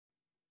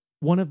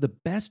One of the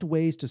best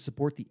ways to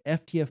support the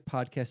FTF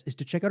podcast is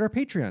to check out our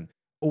Patreon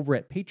over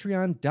at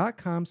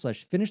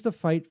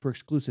patreon.com/finishthefight for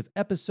exclusive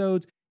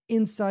episodes,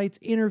 insights,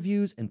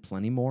 interviews, and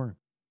plenty more.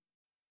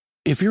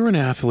 If you're an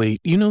athlete,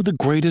 you know the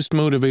greatest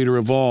motivator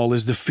of all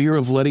is the fear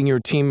of letting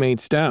your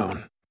teammates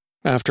down.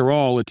 After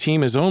all, a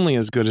team is only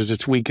as good as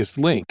its weakest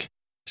link.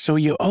 So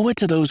you owe it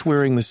to those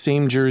wearing the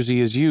same jersey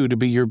as you to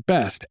be your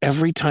best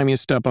every time you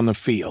step on the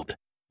field.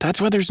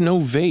 That's why there's no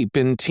vape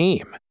in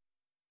team.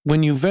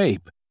 When you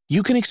vape,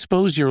 you can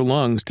expose your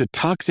lungs to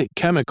toxic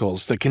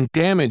chemicals that can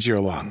damage your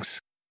lungs.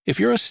 If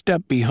you're a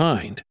step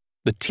behind,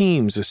 the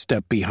team's a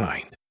step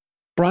behind.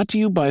 Brought to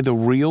you by The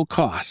Real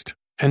Cost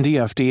and the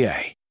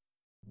FDA.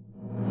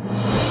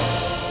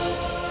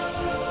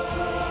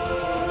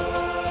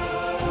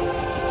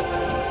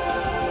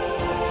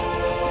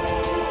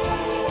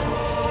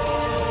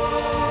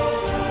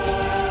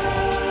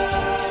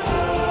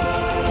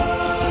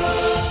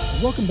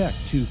 Welcome back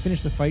to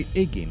Finish the Fight,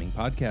 a gaming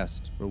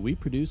podcast, where we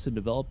produce and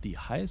develop the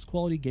highest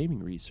quality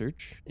gaming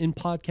research in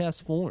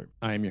podcast form.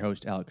 I am your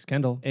host, Alex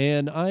Kendall.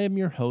 And I am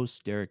your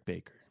host, Derek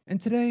Baker.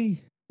 And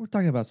today, we're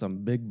talking about some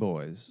big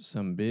boys,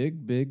 some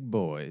big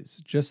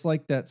boys. Just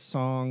like that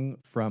song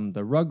from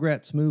the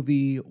Rugrats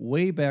movie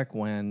way back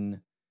when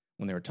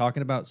they were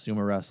talking about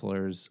sumo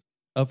wrestlers.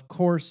 Of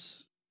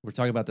course, we're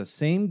talking about the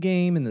same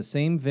game in the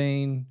same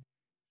vein,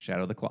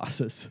 Shadow of the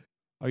Colossus.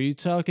 Are you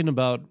talking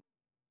about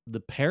the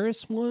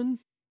Paris one?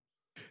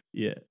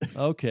 Yeah.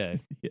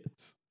 Okay.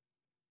 Yes.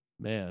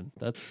 Man,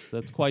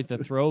 that's quite the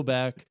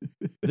throwback.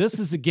 This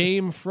is a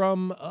game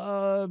from,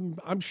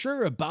 I'm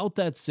sure, about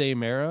that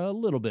same era, a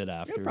little bit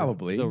after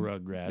probably the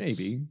Rugrats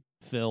maybe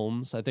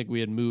films. I think we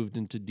had moved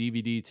into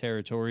DVD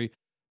territory.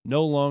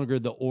 No longer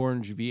the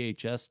orange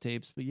VHS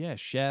tapes, but yeah,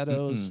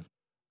 shadows,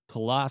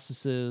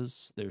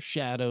 Colossuses, their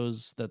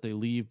shadows that they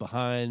leave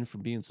behind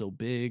from being so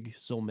big,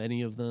 so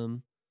many of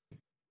them.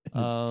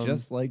 It's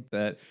just like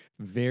that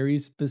very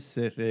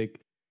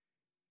specific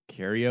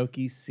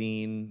karaoke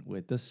scene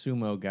with the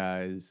sumo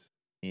guys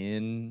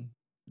in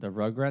the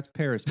Rugrats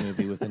Paris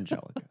movie with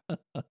Angelica.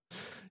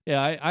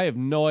 Yeah, I have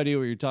no idea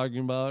what you're talking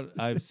about.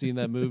 I've seen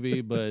that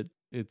movie, but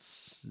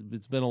it's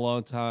been a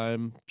long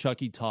time.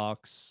 Chucky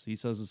talks. He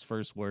says his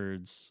first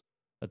words.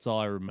 That's all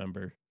I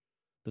remember.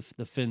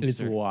 The Finster.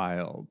 It's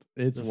wild.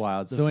 It's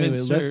wild. The So anyway,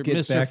 Finster, let's get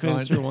Mr. back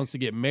Finster on. wants to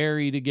get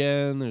married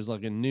again. There's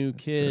like a new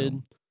kid.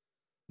 True.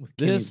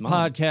 This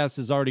podcast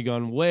has already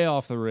gone way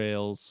off the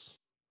rails.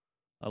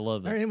 I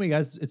love it. All right, anyway,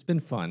 guys, it's been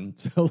fun.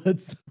 So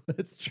let's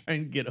try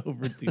and get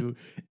over to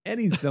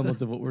any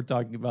semblance of what we're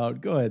talking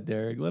about. Go ahead,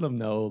 Derek. Let them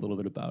know a little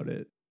bit about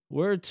it.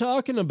 We're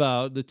talking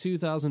about the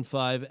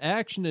 2005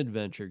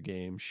 action-adventure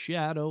game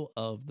Shadow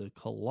of the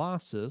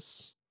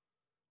Colossus,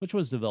 which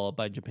was developed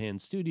by Japan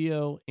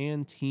Studio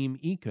and Team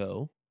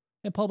Ico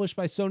and published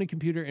by Sony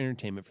Computer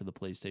Entertainment for the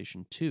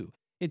PlayStation 2.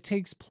 It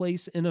takes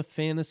place in a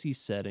fantasy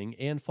setting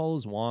and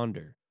follows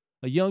Wander,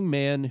 a young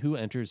man who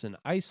enters an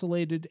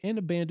isolated and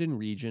abandoned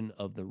region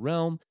of the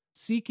realm,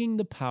 seeking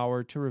the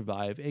power to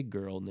revive a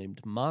girl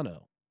named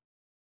Mono.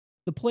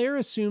 The player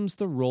assumes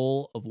the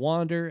role of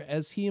Wander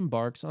as he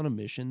embarks on a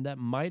mission that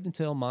might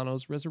entail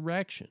Mono's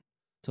resurrection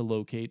to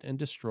locate and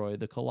destroy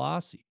the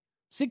Colossi,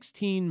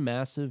 16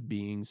 massive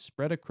beings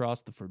spread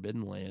across the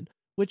Forbidden Land,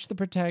 which the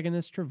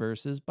protagonist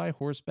traverses by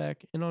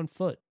horseback and on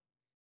foot.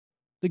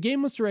 The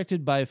game was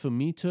directed by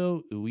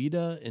Fumito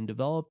Ueda and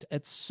developed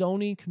at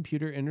Sony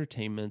Computer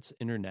Entertainment's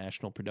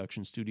International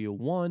Production Studio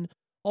 1,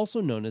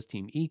 also known as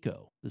Team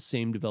Ico, the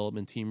same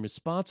development team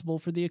responsible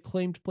for the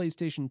acclaimed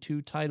PlayStation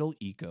 2 title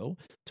Ico,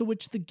 to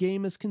which the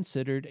game is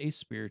considered a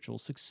spiritual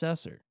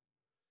successor.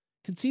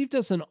 Conceived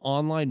as an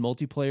online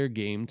multiplayer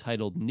game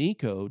titled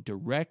Nico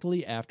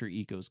directly after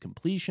Ico's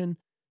completion,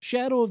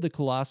 Shadow of the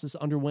Colossus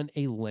underwent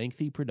a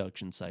lengthy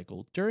production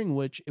cycle during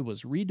which it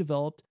was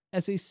redeveloped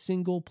as a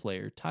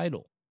single-player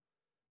title.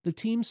 The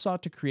team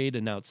sought to create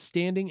an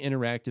outstanding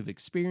interactive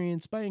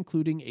experience by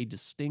including a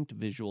distinct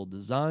visual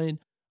design,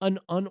 an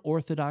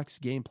unorthodox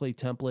gameplay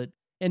template,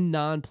 and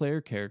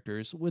non-player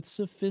characters with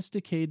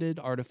sophisticated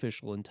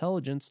artificial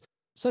intelligence,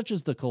 such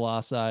as the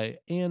Colossi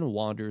and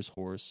Wander's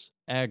horse,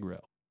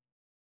 Agro.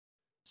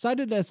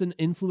 Cited as an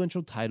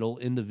influential title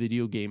in the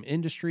video game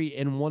industry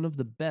and one of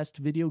the best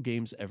video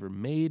games ever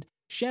made,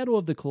 Shadow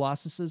of the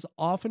Colossus is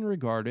often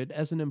regarded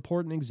as an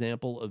important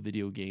example of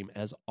video game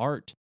as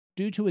art,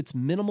 due to its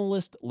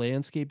minimalist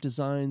landscape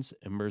designs,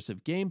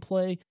 immersive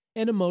gameplay,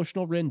 and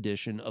emotional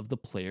rendition of the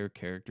player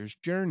character's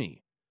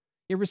journey.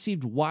 It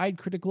received wide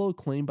critical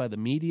acclaim by the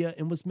media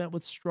and was met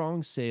with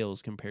strong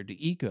sales compared to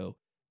Ico,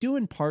 due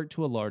in part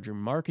to a larger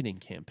marketing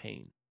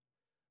campaign.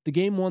 The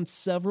game won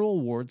several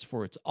awards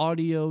for its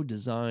audio,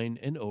 design,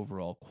 and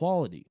overall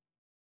quality.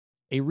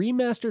 A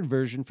remastered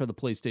version for the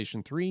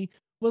PlayStation 3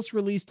 was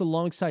released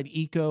alongside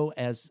Ico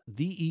as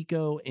The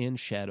Ico and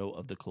Shadow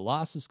of the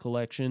Colossus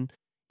Collection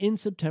in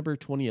September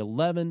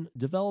 2011,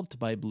 developed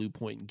by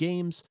Bluepoint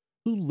Games,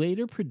 who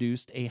later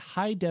produced a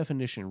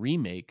high-definition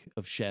remake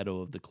of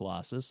Shadow of the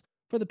Colossus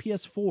for the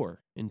PS4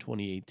 in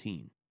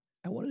 2018.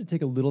 I wanted to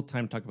take a little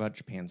time to talk about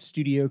Japan's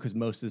studio because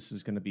most of this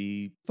is going to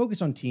be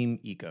focused on Team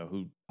Eco,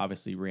 who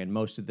obviously ran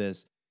most of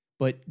this.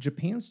 But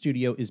Japan's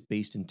studio is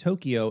based in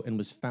Tokyo and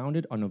was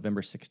founded on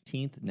November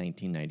 16th,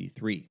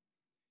 1993.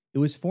 It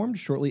was formed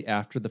shortly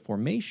after the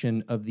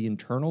formation of the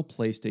internal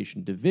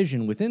PlayStation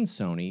division within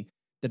Sony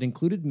that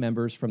included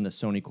members from the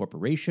Sony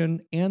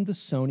Corporation and the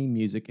Sony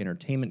Music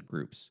Entertainment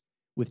groups,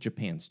 with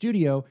Japan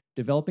Studio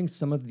developing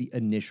some of the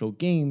initial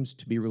games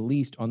to be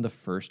released on the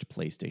first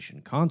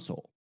PlayStation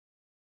console.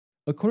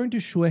 According to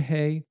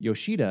Shuhei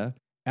Yoshida,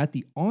 at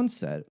the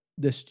onset,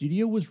 the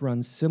studio was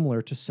run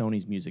similar to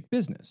Sony's music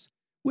business,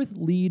 with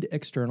lead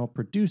external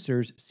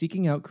producers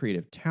seeking out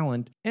creative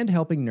talent and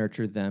helping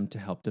nurture them to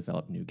help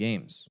develop new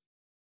games.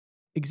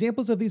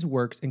 Examples of these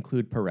works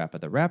include Parappa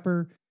the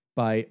Rapper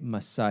by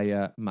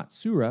Masaya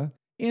Matsura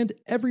and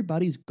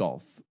Everybody's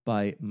Golf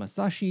by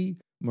Masashi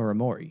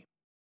Muramori.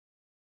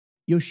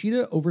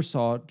 Yoshida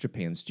oversaw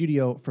Japan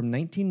Studio from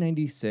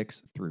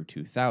 1996 through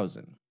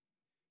 2000.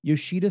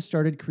 Yoshida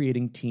started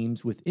creating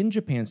teams within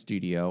Japan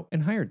Studio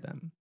and hired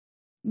them.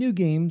 New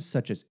games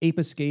such as Ape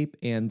Escape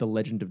and The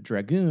Legend of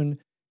Dragoon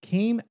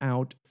came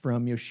out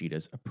from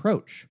Yoshida's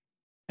approach,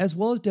 as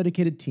well as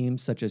dedicated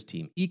teams such as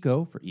Team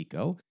Eco for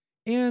Eco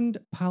and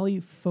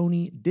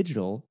Polyphony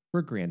Digital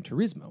for Gran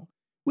Turismo,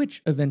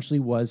 which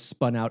eventually was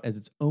spun out as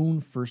its own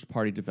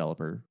first-party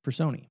developer for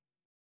Sony.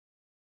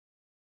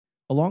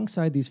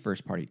 Alongside these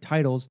first-party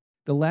titles,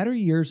 the latter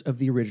years of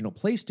the original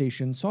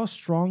PlayStation saw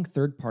strong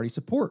third-party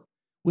support,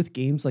 with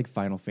games like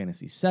Final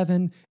Fantasy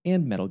VII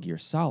and Metal Gear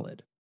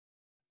Solid.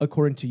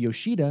 According to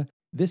Yoshida,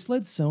 this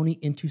led Sony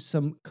into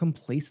some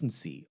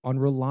complacency on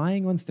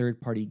relying on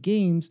third-party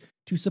games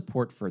to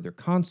support further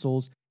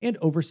consoles, and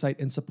oversight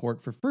and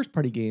support for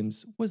first-party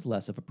games was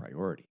less of a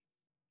priority.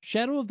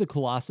 Shadow of the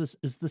Colossus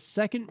is the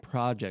second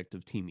project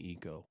of Team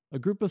Eco, a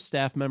group of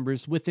staff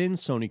members within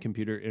Sony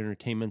Computer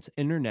Entertainment's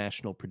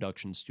International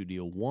Production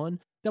Studio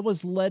 1 that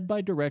was led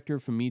by director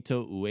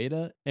Fumito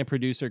Ueda and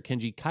producer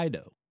Kenji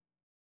Kaido.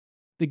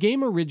 The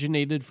game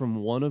originated from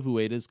one of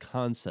Ueda's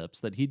concepts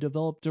that he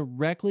developed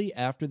directly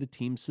after the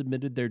team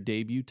submitted their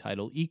debut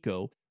title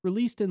Eco,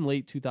 released in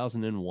late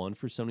 2001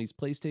 for Sony's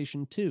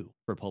PlayStation 2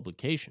 for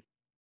publication.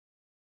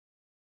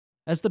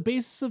 As the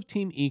basis of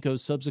Team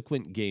Eco's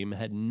subsequent game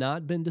had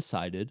not been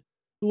decided,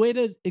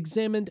 Ueda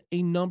examined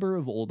a number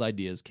of old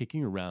ideas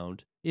kicking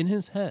around in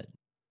his head,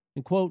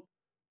 and quote,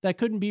 that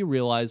couldn't be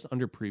realized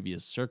under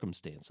previous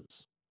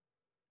circumstances.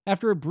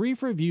 After a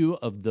brief review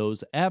of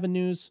those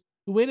avenues,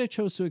 Ueda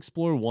chose to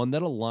explore one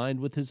that aligned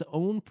with his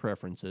own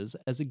preferences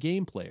as a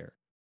game player.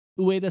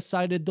 Ueda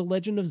cited the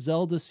Legend of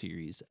Zelda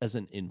series as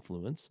an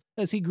influence,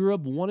 as he grew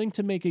up wanting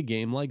to make a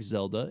game like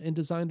Zelda and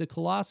designed the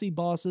Colossi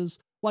bosses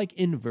like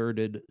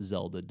inverted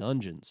Zelda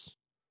dungeons.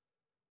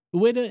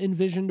 Ueda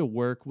envisioned a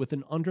work with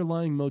an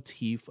underlying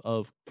motif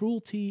of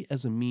cruelty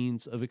as a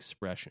means of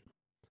expression.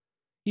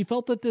 He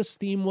felt that this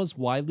theme was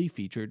widely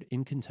featured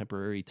in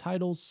contemporary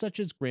titles such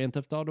as Grand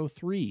Theft Auto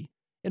 3,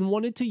 and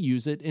wanted to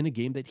use it in a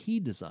game that he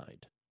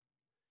designed.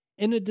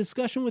 In a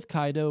discussion with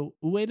Kaido,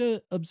 Ueda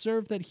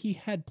observed that he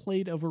had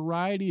played a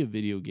variety of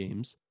video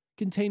games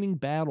containing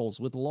battles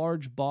with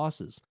large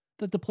bosses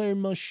that the player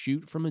must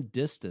shoot from a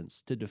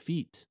distance to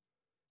defeat.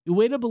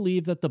 Ueda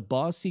believed that the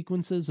boss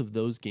sequences of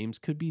those games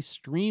could be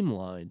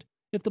streamlined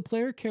if the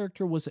player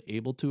character was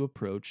able to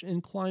approach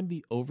and climb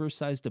the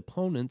oversized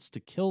opponents to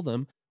kill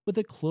them with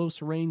a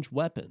close-range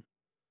weapon.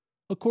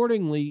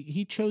 Accordingly,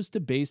 he chose to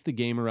base the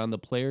game around the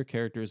player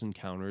character's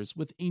encounters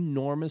with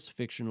enormous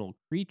fictional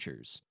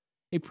creatures,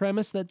 a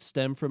premise that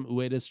stemmed from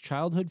Ueda's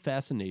childhood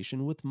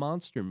fascination with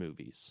monster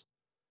movies.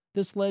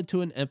 This led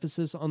to an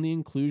emphasis on the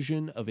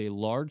inclusion of a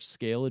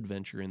large-scale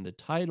adventure in the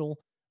title,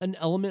 an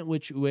element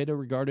which Ueda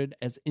regarded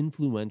as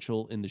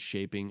influential in the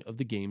shaping of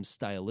the game's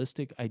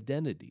stylistic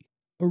identity.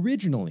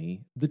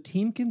 Originally, the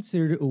team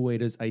considered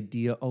Ueda's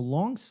idea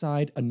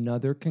alongside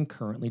another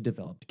concurrently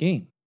developed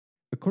game.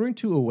 According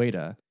to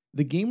Ueda,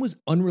 the game was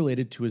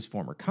unrelated to his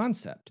former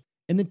concept,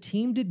 and the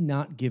team did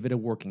not give it a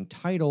working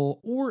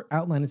title or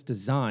outline its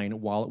design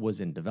while it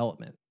was in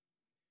development.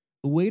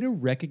 Ueda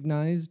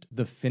recognized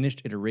the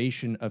finished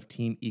iteration of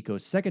Team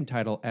Eco's second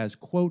title as,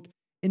 quote,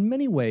 in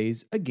many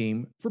ways, a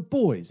game for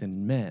boys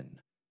and men.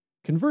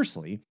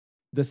 Conversely,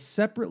 the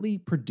separately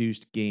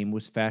produced game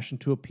was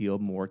fashioned to appeal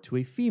more to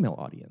a female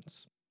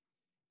audience.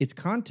 Its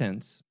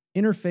contents,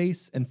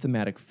 interface, and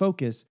thematic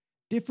focus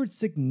differed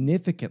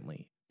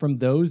significantly from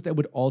those that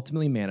would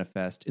ultimately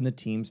manifest in the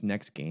team's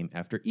next game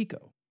after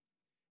Eco.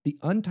 The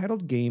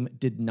untitled game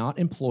did not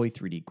employ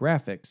 3D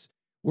graphics,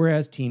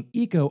 whereas Team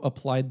Eco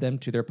applied them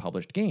to their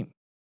published game.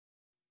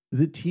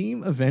 The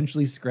team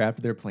eventually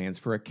scrapped their plans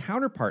for a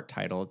counterpart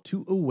title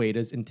to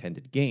Ueda's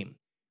intended game,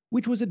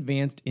 which was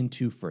advanced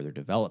into further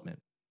development.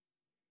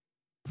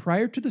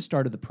 Prior to the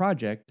start of the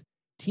project,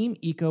 Team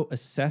Eco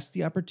assessed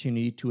the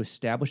opportunity to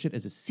establish it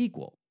as a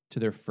sequel to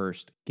their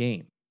first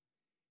game.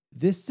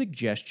 This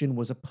suggestion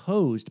was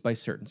opposed by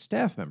certain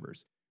staff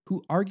members,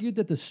 who argued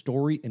that the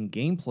story and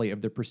gameplay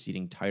of the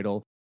preceding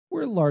title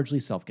were largely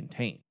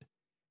self-contained,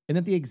 and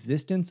that the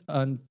existence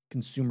of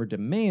consumer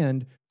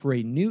demand for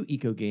a new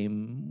Eco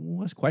game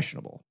was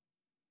questionable.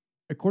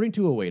 According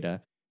to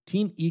Ueda,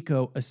 Team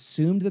Eco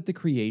assumed that the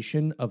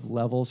creation of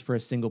levels for a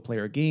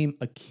single-player game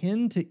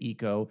akin to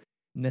Eco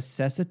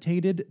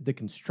necessitated the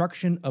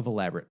construction of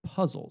elaborate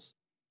puzzles,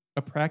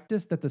 a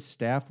practice that the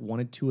staff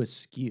wanted to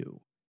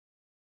eschew.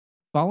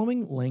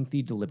 Following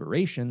lengthy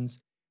deliberations,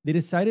 they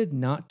decided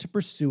not to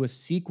pursue a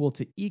sequel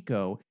to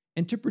Eco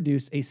and to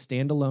produce a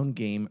standalone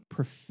game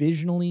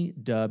provisionally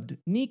dubbed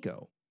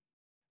Nico,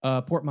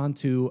 a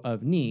portmanteau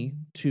of Ni,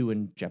 two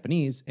in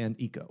Japanese, and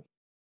Eco.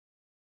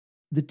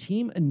 The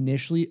team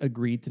initially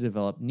agreed to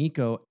develop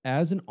Nico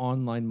as an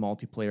online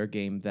multiplayer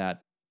game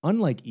that,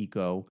 unlike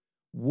Eco,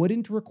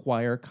 wouldn't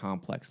require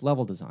complex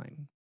level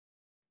design.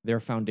 Their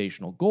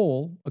foundational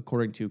goal,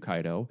 according to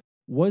Kaido,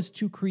 was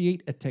to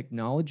create a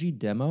technology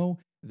demo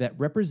that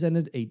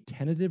represented a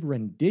tentative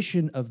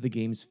rendition of the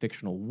game's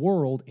fictional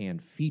world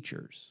and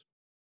features.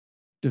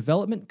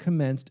 Development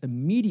commenced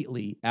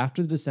immediately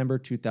after the December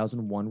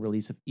 2001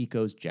 release of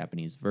Eco's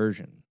Japanese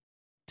version.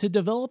 To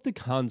develop the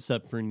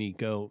concept for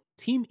Nico,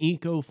 Team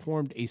Eco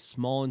formed a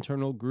small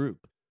internal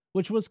group,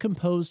 which was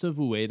composed of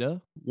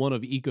Ueda, one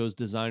of Eco's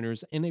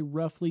designers, and a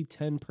roughly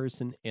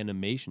 10-person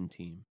animation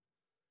team.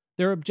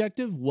 Their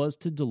objective was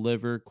to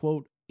deliver,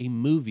 quote, a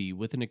movie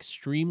with an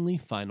extremely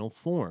final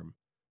form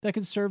that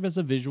could serve as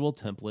a visual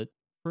template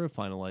for a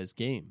finalized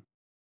game.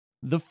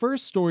 The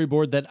first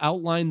storyboard that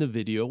outlined the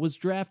video was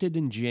drafted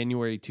in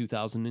January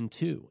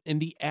 2002, and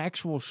the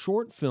actual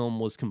short film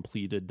was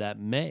completed that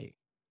May.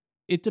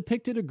 It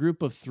depicted a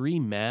group of 3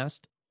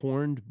 masked,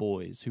 horned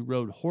boys who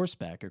rode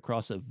horseback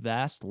across a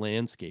vast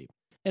landscape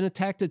and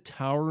attacked a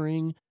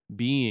towering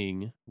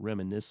being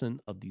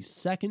reminiscent of the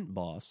second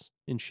boss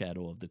in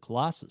Shadow of the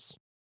Colossus.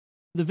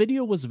 The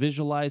video was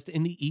visualized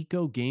and the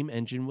Eco game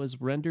engine was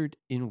rendered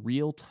in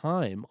real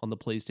time on the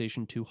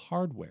PlayStation 2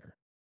 hardware.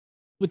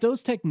 With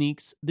those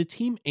techniques, the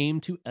team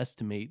aimed to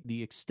estimate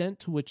the extent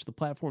to which the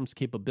platform's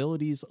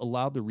capabilities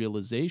allowed the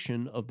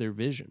realization of their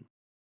vision.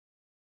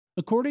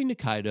 According to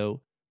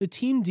Kaido, the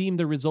team deemed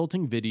the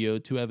resulting video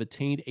to have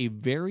attained a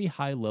very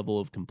high level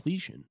of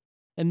completion,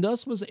 and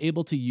thus was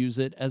able to use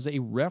it as a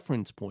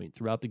reference point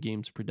throughout the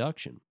game's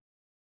production.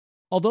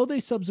 Although they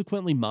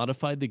subsequently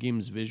modified the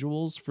game's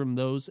visuals from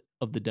those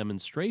of the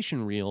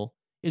demonstration reel,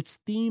 its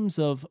themes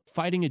of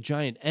fighting a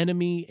giant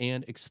enemy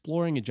and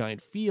exploring a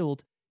giant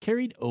field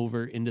carried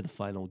over into the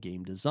final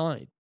game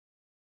design.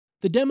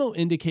 The demo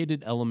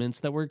indicated elements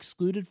that were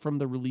excluded from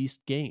the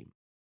released game.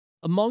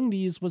 Among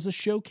these was a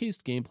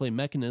showcased gameplay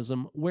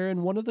mechanism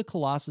wherein one of the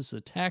Colossus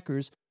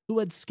attackers who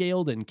had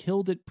scaled and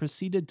killed it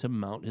proceeded to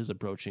mount his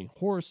approaching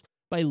horse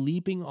by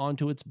leaping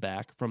onto its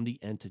back from the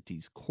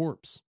entity's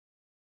corpse.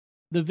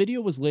 The video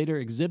was later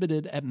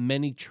exhibited at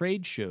many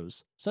trade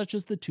shows, such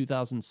as the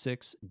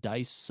 2006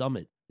 DICE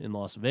Summit in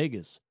Las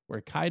Vegas,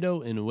 where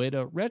Kaido and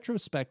Ueda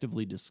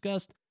retrospectively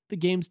discussed the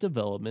game's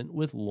development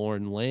with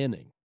Lorne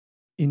Lanning.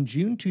 In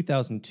June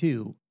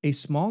 2002, a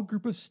small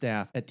group of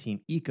staff at Team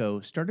Eco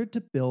started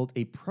to build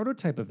a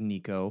prototype of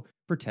Nico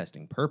for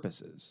testing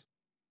purposes.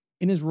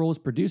 In his role as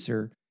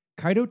producer,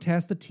 Kaido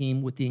tasked the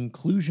team with the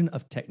inclusion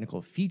of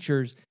technical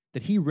features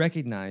that he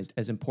recognized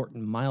as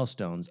important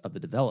milestones of the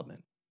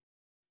development.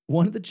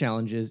 One of the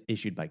challenges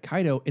issued by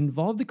Kaido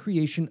involved the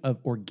creation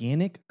of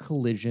organic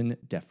collision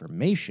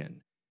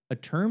deformation, a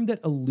term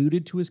that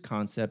alluded to his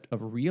concept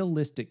of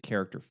realistic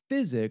character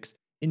physics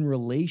in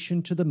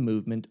relation to the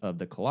movement of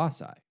the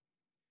colossi.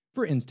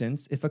 For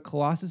instance, if a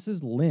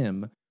colossus's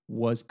limb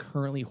was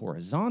currently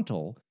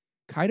horizontal,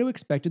 Kaido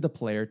expected the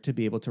player to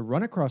be able to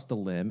run across the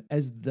limb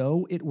as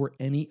though it were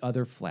any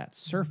other flat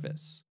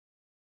surface.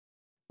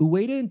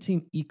 Ueda and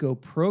Team Eco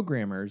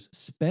programmers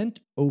spent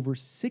over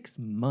 6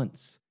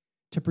 months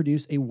to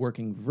produce a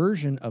working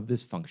version of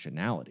this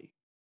functionality.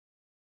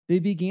 They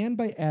began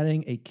by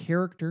adding a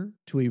character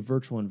to a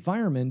virtual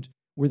environment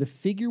where the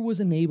figure was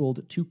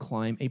enabled to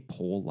climb a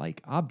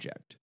pole-like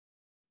object.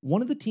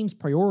 One of the team's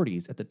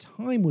priorities at the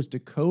time was to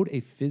code a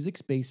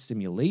physics-based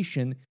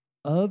simulation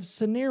of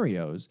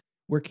scenarios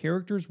where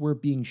characters were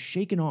being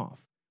shaken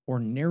off or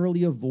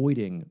narrowly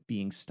avoiding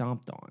being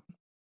stomped on.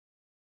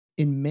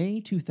 In May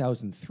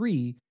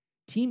 2003,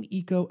 Team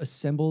Eco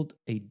assembled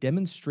a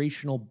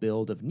demonstrational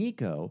build of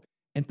Nico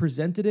and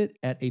presented it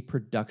at a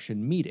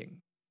production meeting.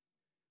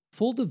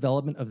 Full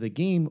development of the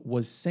game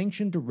was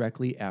sanctioned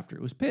directly after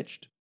it was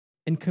pitched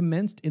and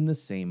commenced in the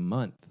same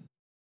month.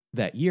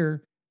 That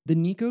year, the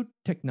Nico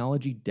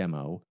technology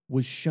demo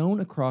was shown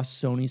across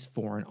Sony's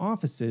foreign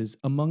offices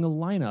among a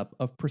lineup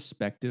of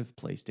prospective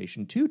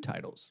PlayStation 2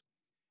 titles,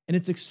 and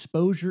its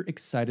exposure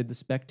excited the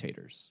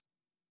spectators.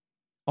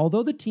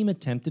 Although the team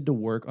attempted to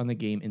work on the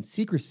game in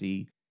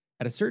secrecy,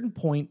 at a certain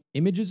point,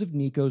 images of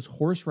Nico's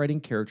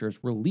horse-riding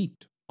characters were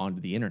leaked onto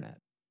the internet.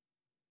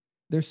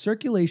 Their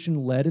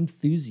circulation led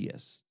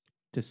enthusiasts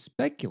to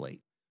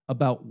speculate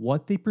about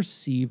what they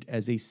perceived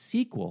as a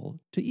sequel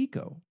to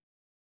Eco.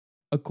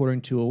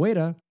 According to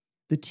Ueda,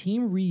 the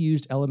team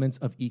reused elements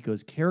of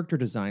Eco's character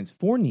designs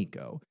for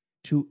Nico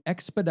to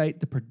expedite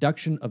the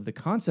production of the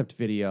concept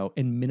video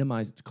and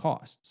minimize its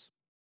costs.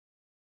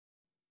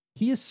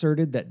 He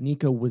asserted that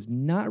Nico was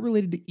not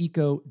related to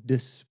Eco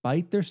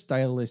despite their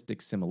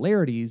stylistic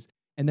similarities,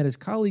 and that his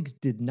colleagues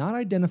did not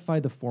identify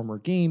the former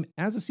game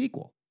as a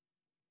sequel.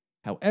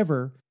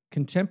 However,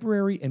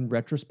 contemporary and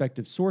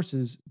retrospective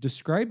sources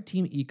describe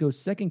Team Eco's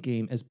second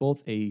game as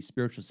both a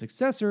spiritual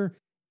successor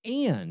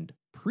and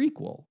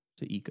prequel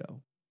to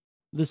Eco.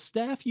 The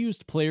staff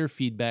used player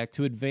feedback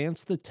to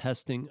advance the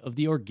testing of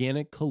the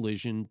organic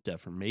collision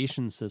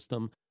deformation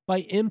system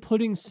by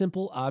inputting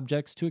simple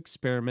objects to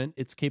experiment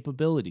its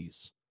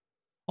capabilities.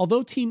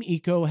 Although Team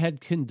Eco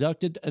had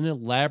conducted an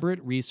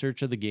elaborate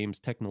research of the game's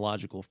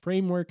technological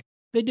framework,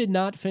 they did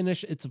not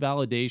finish its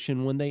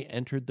validation when they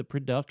entered the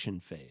production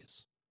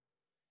phase.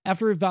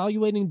 After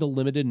evaluating the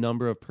limited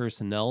number of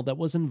personnel that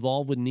was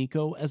involved with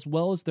Nico as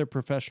well as their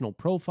professional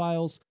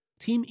profiles,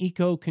 Team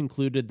Eco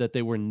concluded that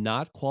they were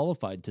not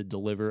qualified to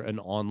deliver an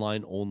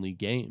online-only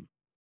game.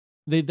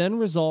 They then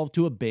resolved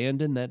to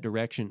abandon that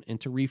direction and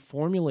to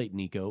reformulate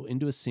Nico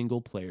into a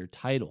single-player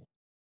title.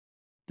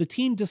 The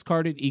team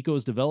discarded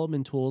Eco's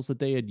development tools that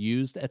they had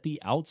used at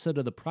the outset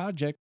of the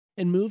project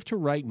and moved to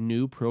write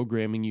new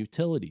programming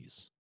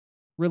utilities.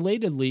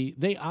 Relatedly,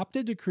 they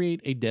opted to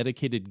create a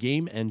dedicated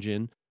game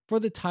engine for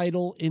the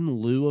title in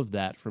lieu of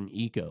that from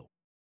Eco.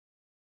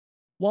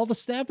 While the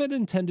staff had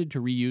intended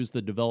to reuse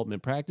the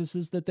development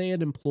practices that they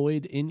had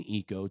employed in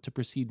Eco to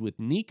proceed with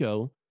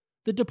Nico,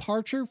 the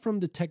departure from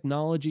the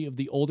technology of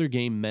the older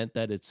game meant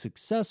that its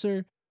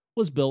successor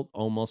was built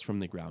almost from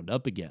the ground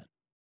up again.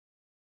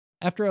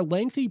 After a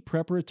lengthy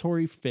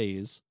preparatory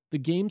phase, the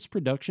game's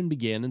production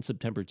began in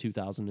September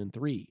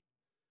 2003.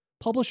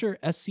 Publisher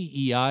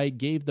SCEI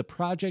gave the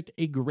project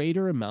a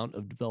greater amount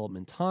of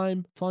development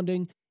time,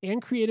 funding,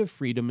 and creative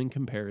freedom in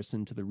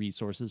comparison to the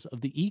resources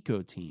of the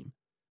Eco team,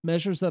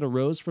 measures that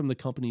arose from the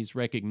company's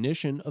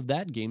recognition of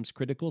that game's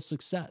critical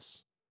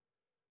success.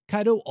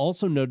 Kaido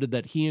also noted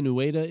that he and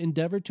Ueda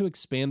endeavored to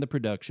expand the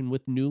production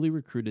with newly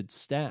recruited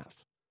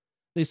staff.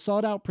 They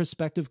sought out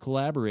prospective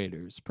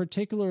collaborators,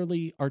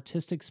 particularly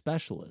artistic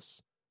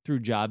specialists, through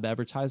job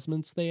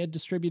advertisements they had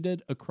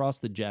distributed across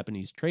the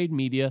Japanese trade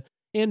media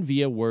and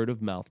via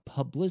word-of-mouth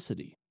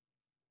publicity.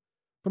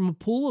 From a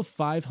pool of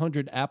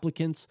 500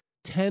 applicants,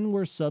 10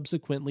 were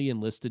subsequently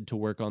enlisted to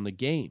work on the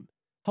game.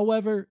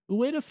 However,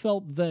 Ueda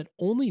felt that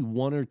only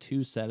 1 or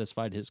 2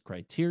 satisfied his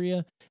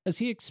criteria, as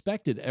he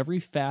expected every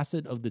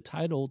facet of the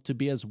title to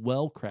be as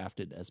well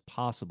crafted as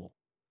possible.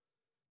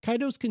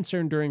 Kaido's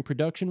concern during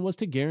production was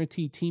to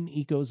guarantee Team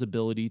Eco's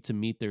ability to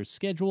meet their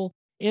schedule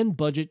and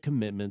budget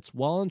commitments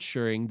while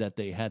ensuring that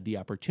they had the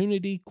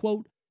opportunity,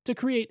 quote, to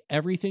create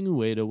everything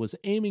Ueda was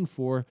aiming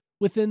for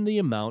within the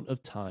amount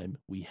of time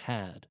we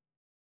had.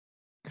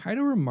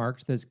 Kaido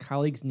remarked that his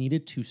colleagues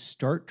needed to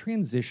start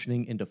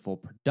transitioning into full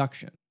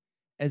production,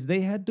 as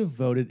they had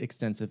devoted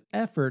extensive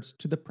efforts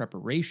to the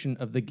preparation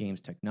of the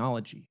game's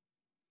technology.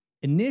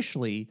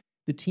 Initially,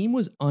 the team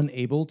was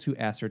unable to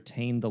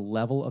ascertain the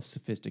level of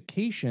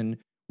sophistication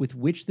with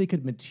which they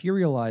could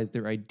materialize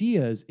their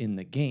ideas in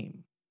the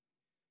game.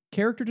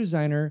 Character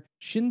designer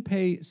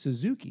Shinpei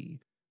Suzuki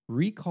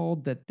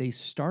recalled that they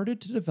started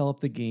to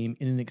develop the game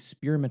in an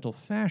experimental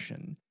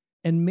fashion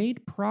and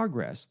made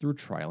progress through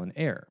trial and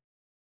error.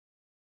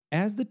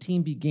 As the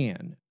team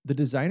began, the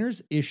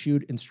designers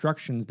issued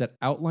instructions that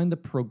outlined the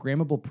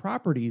programmable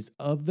properties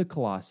of the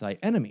Colossi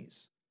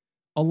enemies,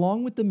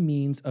 along with the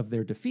means of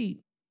their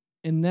defeat,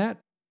 and that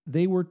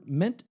they were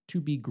meant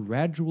to be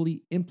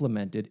gradually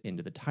implemented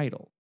into the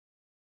title.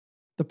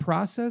 The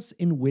process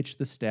in which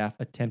the staff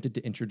attempted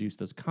to introduce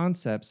those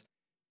concepts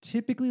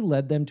typically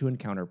led them to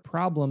encounter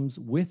problems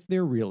with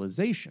their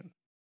realization,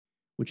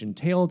 which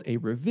entailed a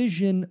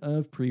revision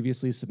of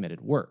previously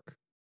submitted work.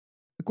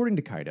 According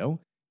to Kaido,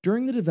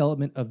 during the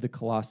development of the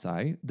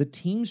Colossi, the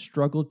team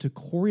struggled to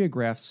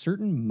choreograph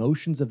certain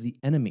motions of the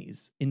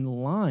enemies in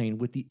line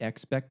with the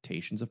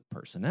expectations of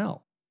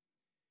personnel.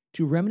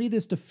 To remedy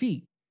this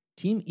defeat,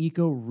 Team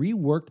Eco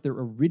reworked their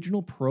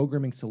original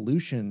programming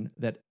solution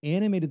that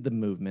animated the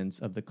movements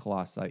of the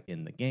Colossi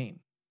in the game.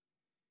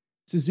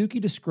 Suzuki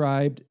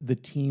described the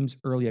team's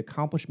early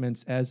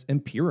accomplishments as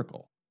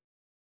empirical.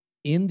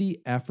 In the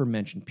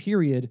aforementioned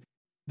period,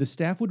 the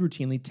staff would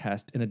routinely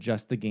test and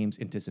adjust the game's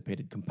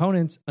anticipated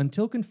components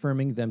until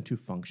confirming them to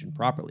function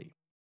properly.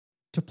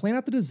 To plan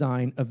out the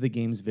design of the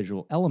game's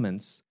visual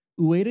elements,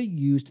 Ueda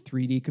used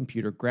 3D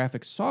computer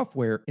graphics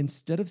software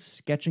instead of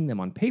sketching them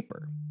on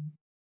paper.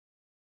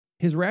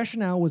 His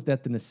rationale was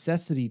that the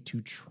necessity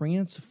to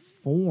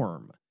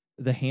transform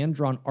the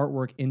hand-drawn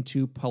artwork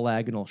into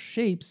polygonal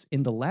shapes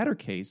in the latter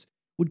case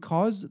would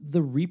cause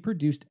the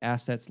reproduced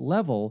assets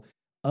level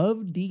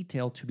of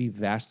detail to be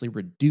vastly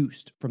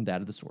reduced from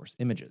that of the source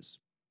images.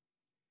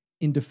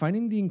 In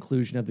defining the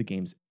inclusion of the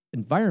game's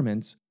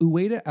environments,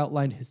 Ueda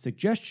outlined his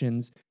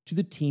suggestions to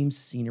the team's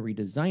scenery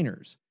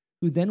designers,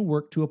 who then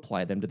worked to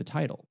apply them to the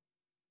title.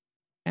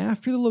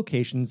 After the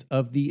locations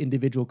of the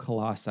individual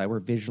colossi were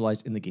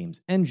visualized in the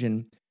game's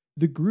engine,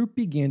 The group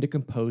began to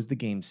compose the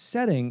game's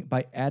setting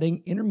by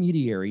adding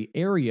intermediary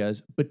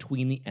areas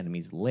between the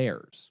enemy's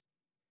lairs.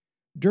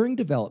 During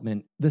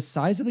development, the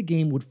size of the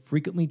game would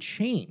frequently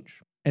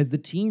change as the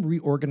team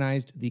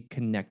reorganized the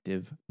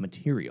connective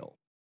material.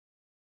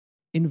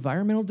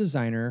 Environmental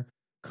designer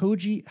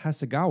Koji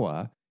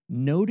Hasegawa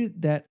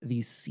noted that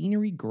the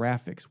scenery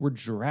graphics were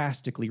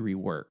drastically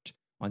reworked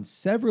on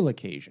several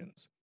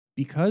occasions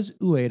because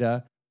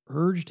Ueda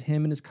urged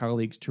him and his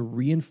colleagues to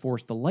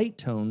reinforce the light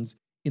tones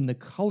in the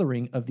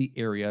coloring of the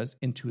areas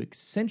and to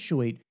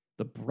accentuate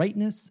the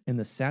brightness and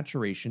the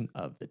saturation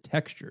of the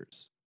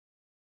textures.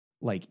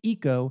 Like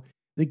Eco,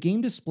 the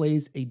game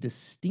displays a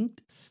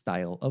distinct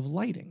style of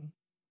lighting.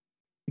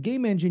 The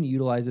game engine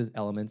utilizes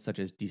elements such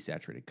as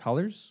desaturated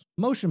colors,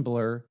 motion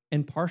blur,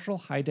 and partial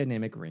high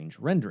dynamic range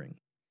rendering,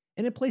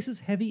 and it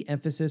places heavy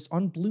emphasis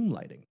on bloom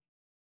lighting.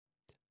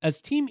 As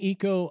Team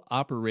Eco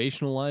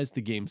operationalized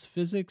the game's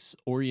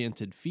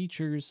physics-oriented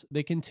features,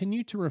 they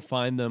continued to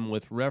refine them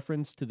with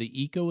reference to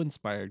the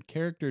Eco-inspired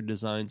character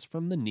designs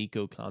from the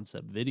Nico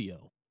concept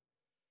video.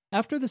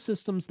 After the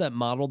systems that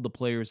modeled the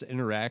player's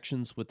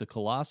interactions with the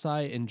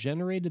Colossi and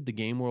generated the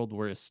game world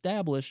were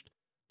established,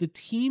 the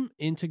team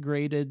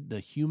integrated the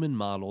human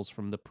models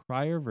from the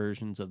prior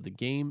versions of the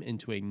game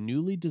into a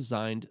newly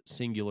designed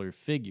singular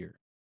figure.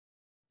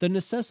 The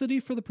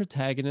necessity for the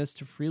protagonist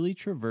to freely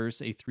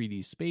traverse a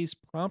 3D space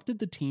prompted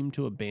the team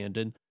to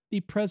abandon the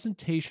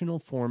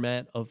presentational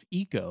format of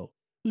Eco,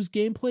 whose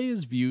gameplay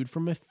is viewed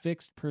from a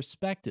fixed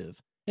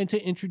perspective, and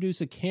to introduce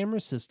a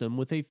camera system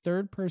with a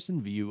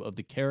third-person view of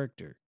the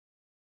character.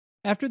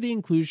 After the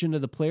inclusion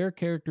of the player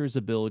character's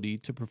ability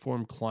to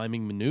perform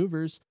climbing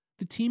maneuvers,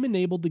 the team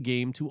enabled the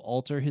game to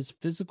alter his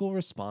physical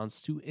response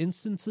to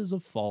instances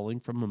of falling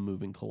from a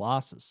moving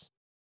Colossus.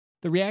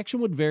 The reaction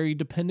would vary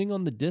depending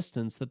on the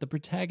distance that the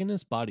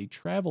protagonist's body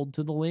traveled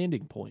to the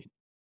landing point.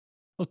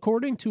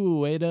 According to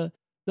Ueda,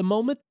 the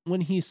moment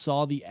when he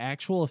saw the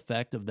actual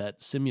effect of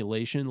that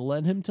simulation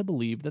led him to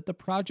believe that the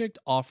project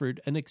offered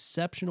an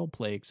exceptional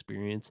play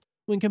experience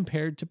when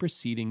compared to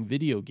preceding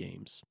video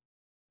games.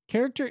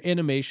 Character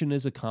animation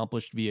is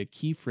accomplished via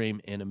keyframe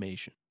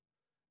animation.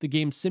 The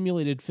game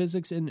simulated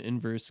physics in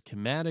inverse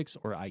kinematics,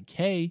 or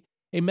IK,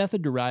 a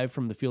method derived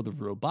from the field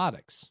of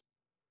robotics.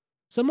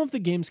 Some of the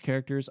game's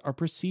characters are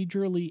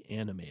procedurally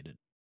animated.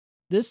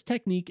 This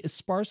technique is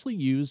sparsely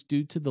used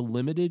due to the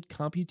limited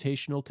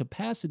computational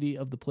capacity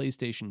of the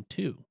PlayStation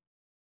 2.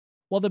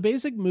 While the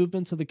basic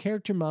movements of the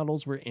character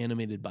models were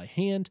animated by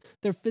hand,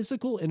 their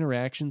physical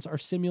interactions are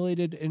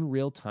simulated in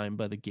real time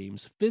by the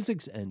game's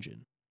physics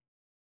engine.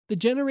 The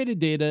generated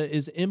data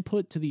is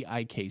input to the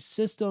IK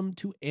system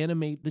to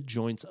animate the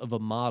joints of a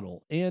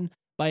model and,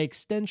 by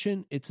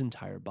extension, its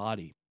entire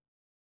body.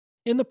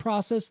 In the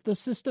process, the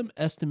system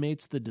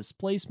estimates the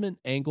displacement,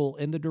 angle,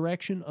 and the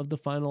direction of the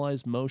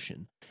finalized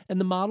motion, and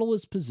the model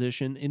is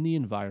positioned in the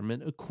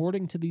environment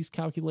according to these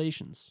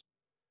calculations.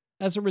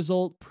 As a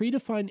result,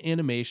 predefined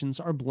animations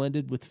are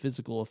blended with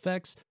physical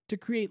effects to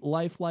create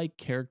lifelike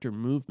character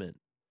movement.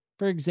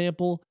 For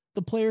example,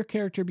 the player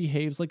character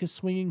behaves like a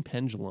swinging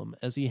pendulum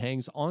as he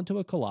hangs onto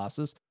a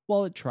Colossus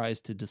while it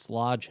tries to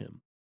dislodge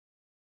him.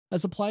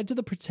 As applied to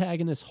the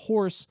protagonist's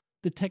horse,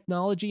 the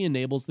technology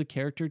enables the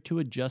character to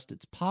adjust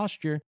its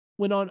posture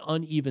when on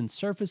uneven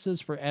surfaces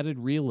for added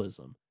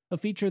realism, a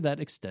feature that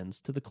extends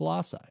to the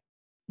Colossi.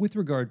 With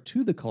regard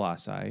to the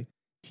Colossi,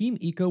 Team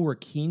Eco were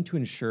keen to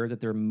ensure that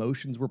their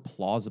motions were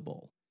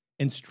plausible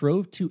and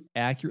strove to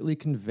accurately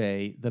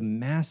convey the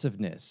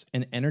massiveness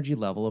and energy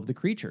level of the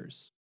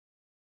creatures.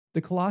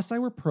 The Colossi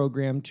were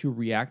programmed to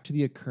react to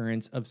the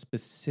occurrence of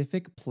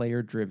specific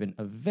player-driven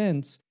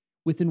events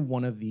within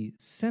one of the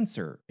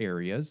sensor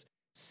areas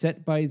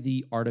set by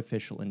the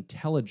artificial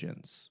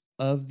intelligence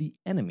of the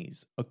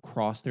enemies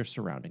across their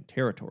surrounding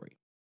territory.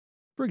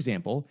 For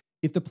example,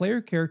 if the player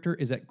character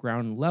is at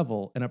ground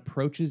level and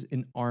approaches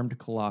an armed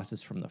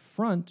Colossus from the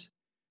front,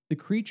 the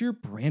creature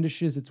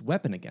brandishes its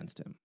weapon against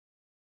him.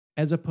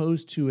 As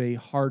opposed to a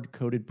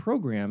hard-coded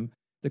program,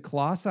 the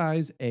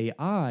Colossi's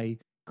AI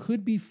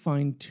could be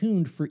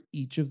fine-tuned for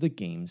each of the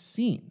game's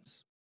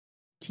scenes.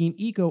 Team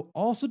Eco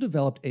also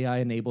developed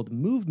AI-enabled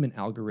movement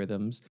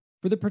algorithms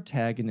for the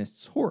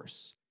protagonist's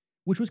horse,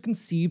 which was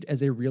conceived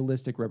as a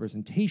realistic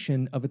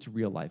representation of its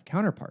real-life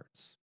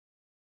counterparts.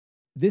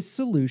 This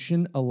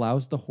solution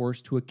allows the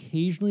horse to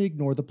occasionally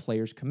ignore the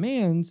player's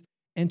commands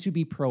and to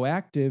be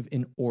proactive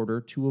in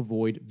order to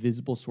avoid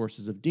visible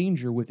sources of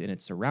danger within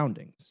its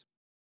surroundings.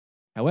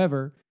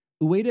 However,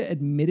 Ueda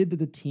admitted that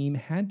the team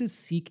had to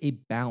seek a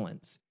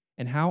balance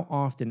and how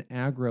often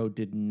aggro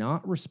did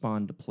not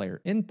respond to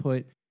player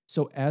input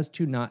so as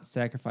to not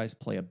sacrifice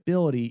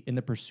playability in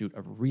the pursuit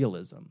of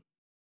realism.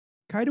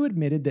 Kaido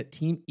admitted that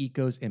Team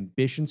Eco's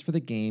ambitions for the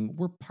game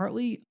were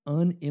partly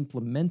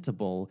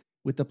unimplementable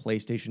with the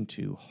PlayStation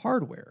 2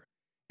 hardware,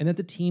 and that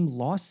the team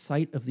lost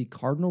sight of the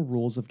cardinal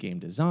rules of game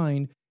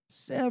design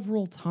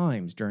several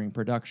times during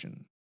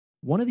production.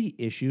 One of the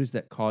issues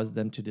that caused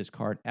them to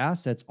discard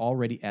assets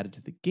already added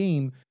to the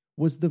game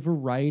was the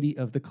variety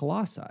of the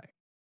Colossi.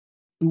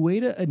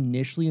 Ueda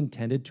initially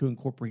intended to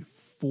incorporate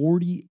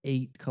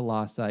 48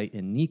 Colossi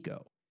in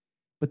Nico,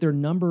 but their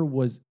number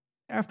was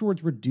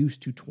afterwards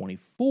reduced to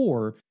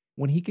 24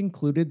 when he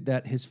concluded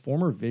that his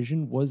former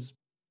vision was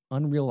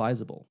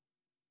unrealizable.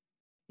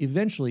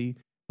 Eventually,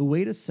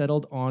 Ueda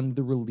settled on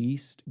the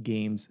released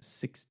game's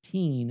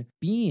 16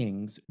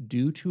 beings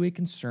due to a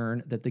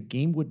concern that the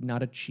game would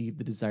not achieve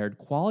the desired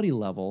quality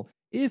level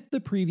if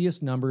the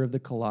previous number of the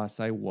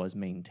Colossi was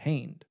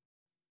maintained.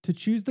 To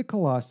choose the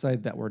Colossi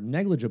that were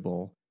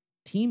negligible,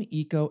 Team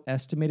Eco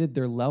estimated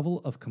their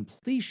level of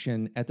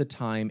completion at the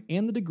time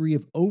and the degree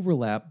of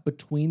overlap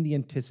between the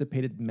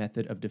anticipated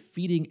method of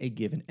defeating a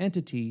given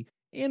entity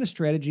and a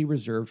strategy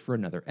reserved for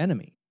another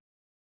enemy.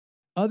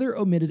 Other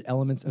omitted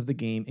elements of the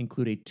game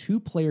include a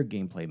 2-player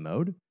gameplay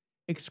mode,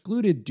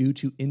 excluded due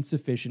to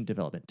insufficient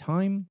development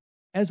time,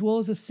 as well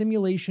as a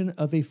simulation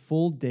of a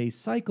full day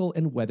cycle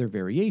and weather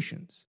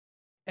variations,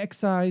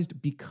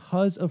 excised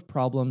because of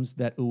problems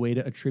that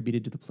Ueda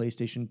attributed to the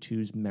PlayStation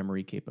 2's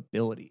memory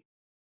capability.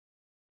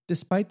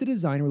 Despite the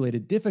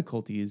design-related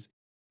difficulties,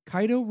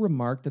 Kaido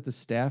remarked that the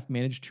staff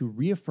managed to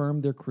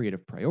reaffirm their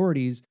creative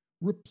priorities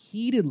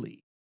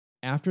repeatedly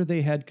after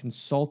they had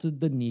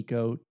consulted the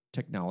Nico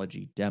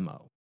technology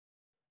demo.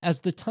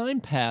 As the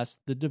time passed,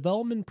 the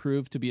development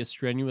proved to be a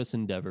strenuous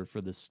endeavor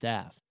for the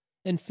staff,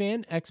 and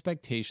fan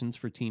expectations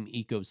for Team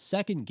Eco's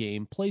second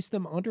game placed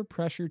them under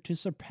pressure to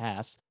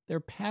surpass their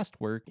past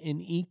work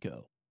in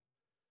Eco.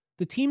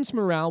 The team's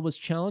morale was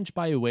challenged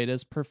by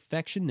Ueda's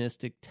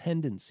perfectionistic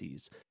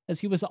tendencies, as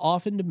he was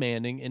often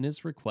demanding in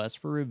his requests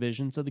for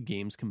revisions of the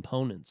game's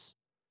components.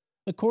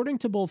 According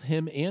to both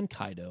him and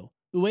Kaido,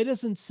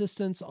 Ueda's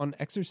insistence on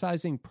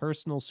exercising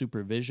personal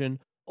supervision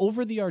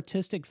over the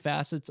artistic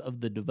facets of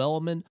the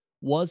development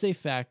was a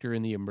factor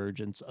in the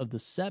emergence of the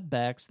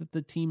setbacks that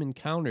the team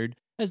encountered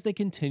as they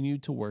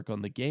continued to work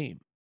on the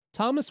game.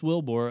 Thomas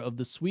Wilbur of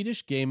the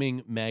Swedish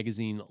gaming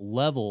magazine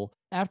Level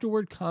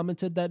afterward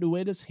commented that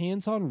Ueda's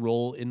hands-on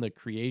role in the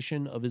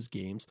creation of his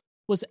games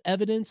was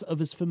evidence of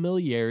his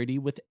familiarity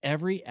with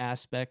every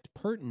aspect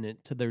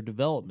pertinent to their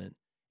development,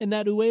 and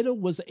that Ueda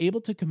was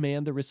able to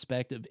command the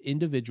respect of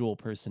individual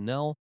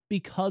personnel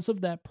because of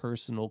that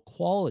personal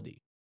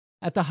quality.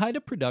 At the height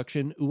of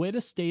production,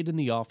 Ueda stayed in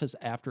the office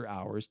after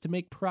hours to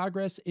make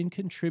progress in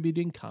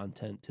contributing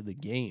content to the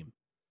game.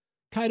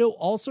 Kaido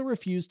also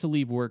refused to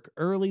leave work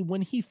early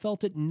when he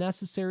felt it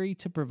necessary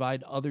to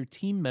provide other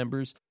team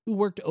members who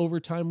worked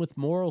overtime with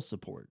moral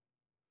support.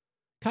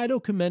 Kaido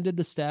commended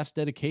the staff's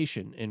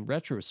dedication in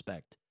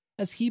retrospect,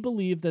 as he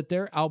believed that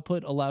their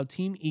output allowed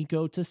Team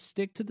Eco to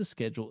stick to the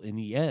schedule in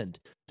the end,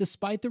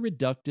 despite the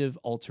reductive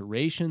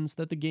alterations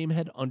that the game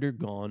had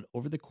undergone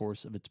over the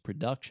course of its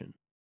production.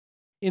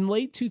 In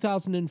late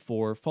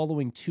 2004,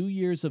 following 2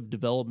 years of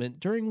development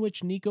during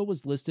which Nico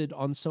was listed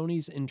on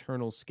Sony's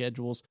internal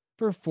schedules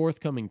for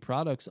forthcoming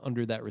products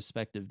under that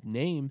respective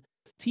name,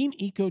 Team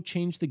Eco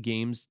changed the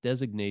game's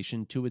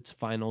designation to its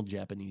final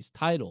Japanese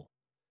title.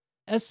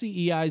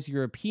 SCEI's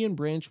European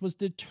branch was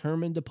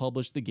determined to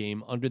publish the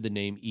game under the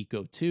name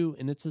Eco 2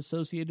 in its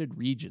associated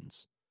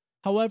regions.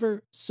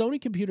 However,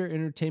 Sony Computer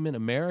Entertainment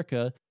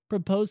America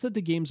proposed that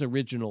the game's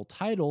original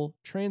title,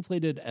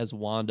 translated as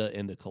Wanda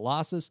and the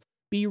Colossus,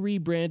 be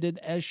rebranded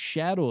as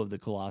Shadow of the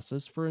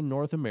Colossus for a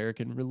North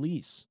American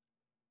release.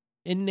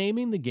 In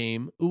naming the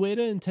game,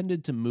 Ueda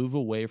intended to move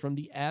away from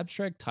the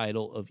abstract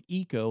title of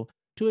Eco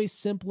to a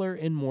simpler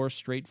and more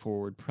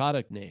straightforward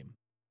product name.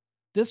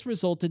 This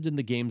resulted in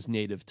the game's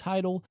native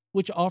title,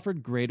 which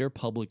offered greater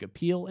public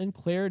appeal and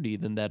clarity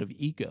than that of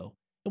Eco,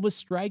 and was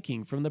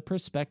striking from the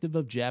perspective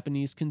of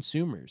Japanese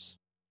consumers.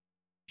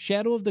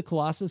 Shadow of the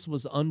Colossus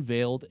was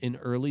unveiled in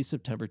early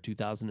September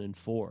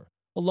 2004,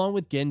 along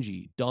with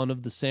Genji, Dawn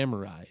of the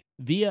Samurai,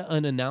 via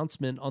an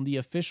announcement on the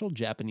official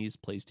Japanese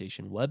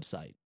PlayStation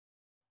website.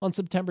 On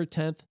September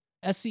 10th,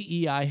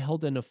 SCEI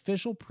held an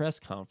official press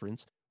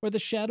conference where the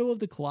Shadow of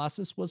the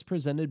Colossus was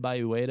presented by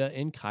Ueda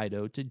and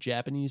Kaido to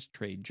Japanese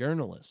trade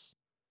journalists.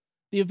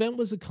 The event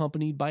was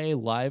accompanied by a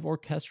live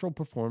orchestral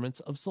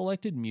performance of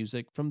selected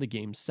music from the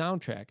game's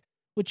soundtrack,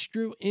 which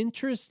drew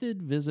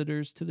interested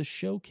visitors to the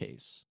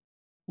showcase.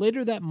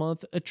 Later that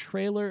month, a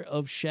trailer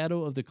of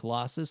Shadow of the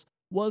Colossus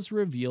was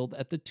revealed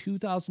at the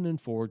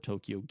 2004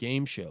 Tokyo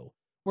Game Show,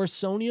 where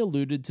Sony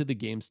alluded to the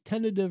game's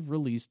tentative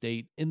release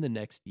date in the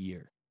next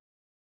year.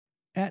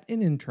 At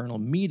an internal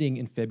meeting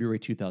in February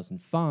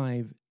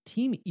 2005,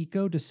 Team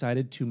Eco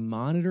decided to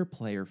monitor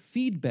player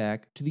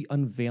feedback to the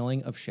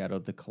unveiling of Shadow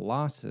of the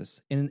Colossus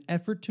in an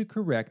effort to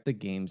correct the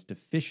game's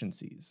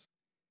deficiencies.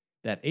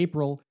 That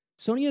April,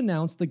 Sony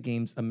announced the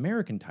game's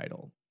American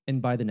title,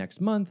 and by the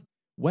next month,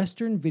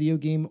 Western video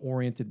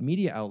game-oriented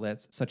media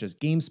outlets such as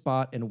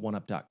GameSpot and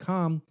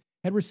OneUp.com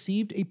had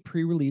received a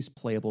pre-release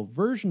playable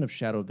version of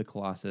Shadow of the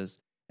Colossus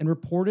and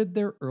reported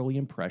their early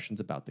impressions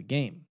about the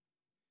game.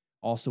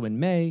 Also in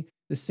May,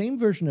 the same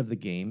version of the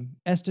game,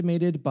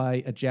 estimated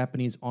by a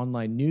Japanese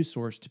online news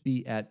source to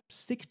be at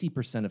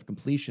 60% of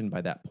completion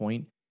by that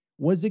point,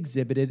 was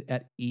exhibited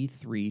at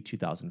E3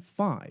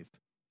 2005,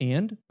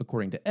 and,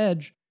 according to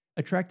Edge,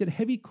 attracted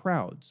heavy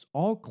crowds,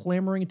 all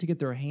clamoring to get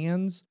their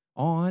hands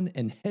on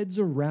and heads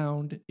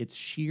around its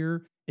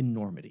sheer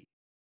enormity.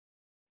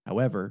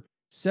 However,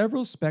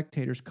 several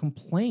spectators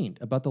complained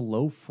about the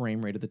low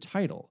frame rate of the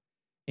title,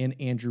 and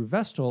Andrew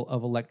Vestal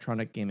of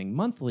Electronic Gaming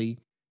Monthly,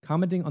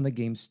 commenting on the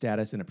game's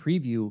status in a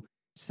preview,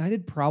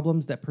 cited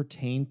problems that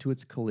pertained to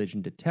its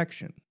collision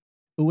detection.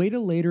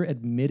 Ueda later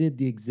admitted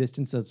the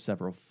existence of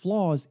several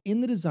flaws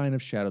in the design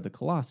of Shadow of the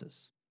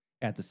Colossus.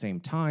 At the same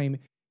time,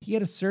 he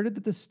had asserted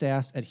that the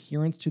staff's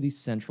adherence to these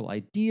central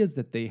ideas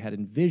that they had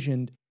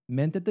envisioned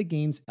meant that the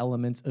game's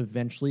elements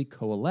eventually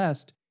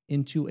coalesced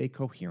into a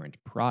coherent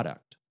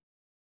product.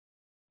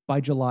 By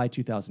July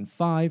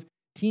 2005,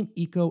 Team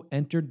Ico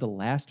entered the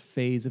last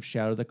phase of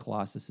Shadow of the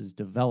Colossus'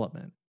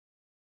 development.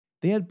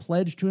 They had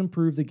pledged to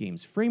improve the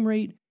game's frame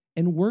rate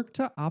and work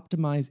to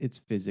optimize its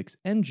physics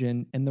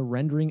engine and the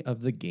rendering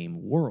of the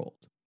game world.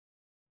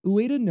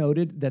 Ueda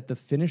noted that the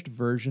finished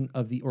version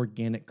of the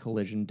organic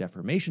collision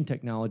deformation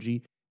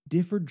technology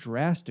differed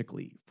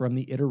drastically from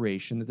the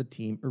iteration that the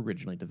team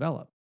originally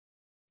developed.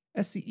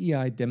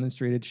 SCEI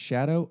demonstrated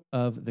Shadow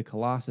of the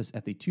Colossus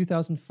at the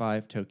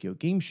 2005 Tokyo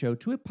Game Show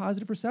to a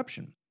positive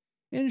reception,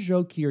 and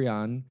Zhou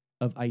Kirian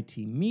of IT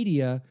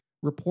Media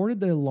reported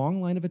that a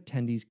long line of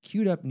attendees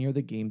queued up near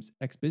the game's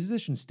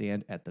exposition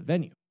stand at the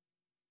venue.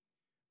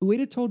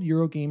 Ueda told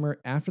Eurogamer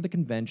after the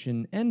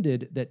convention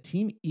ended that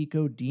Team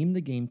Ico deemed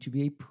the game to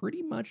be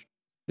pretty much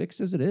fixed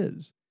as it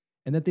is,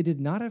 and that they did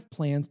not have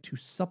plans to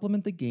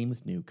supplement the game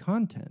with new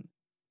content.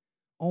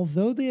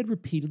 Although they had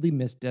repeatedly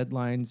missed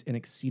deadlines and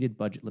exceeded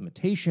budget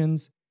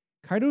limitations,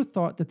 Kaido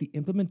thought that the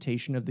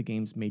implementation of the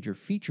game's major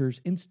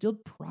features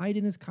instilled pride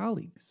in his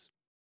colleagues.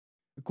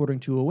 According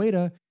to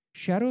Ueda,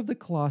 Shadow of the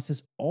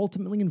Colossus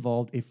ultimately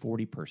involved a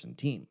 40-person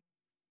team.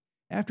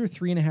 After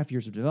 3.5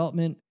 years of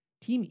development,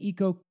 Team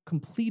Ico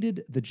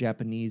completed the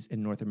Japanese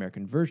and North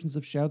American versions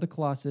of Shadow of the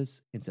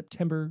Colossus in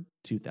September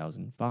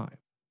 2005.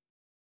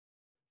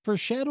 For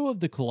Shadow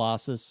of the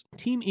Colossus,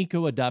 Team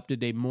Ico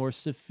adopted a more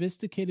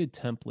sophisticated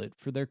template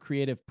for their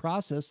creative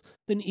process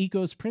than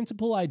Ico's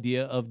principal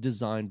idea of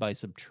design by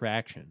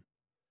subtraction.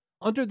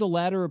 Under the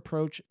latter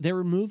approach, they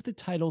removed the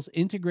title's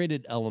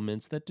integrated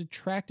elements that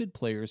detracted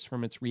players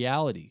from its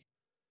reality.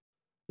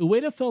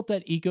 Ueda felt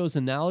that Ico's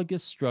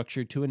analogous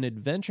structure to an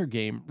adventure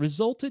game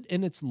resulted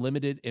in its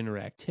limited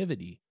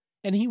interactivity,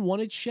 and he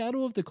wanted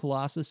Shadow of the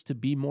Colossus to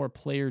be more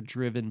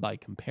player-driven by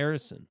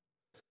comparison.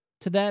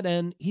 To that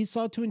end, he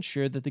sought to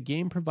ensure that the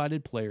game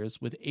provided players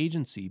with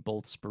agency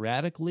both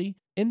sporadically,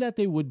 in that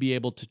they would be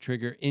able to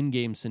trigger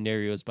in-game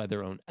scenarios by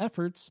their own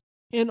efforts,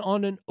 and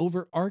on an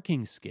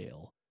overarching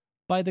scale,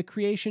 by the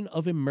creation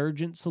of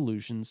emergent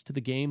solutions to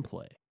the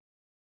gameplay.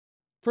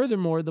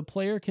 Furthermore, the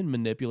player can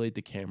manipulate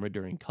the camera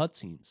during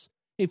cutscenes,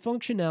 a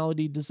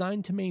functionality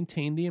designed to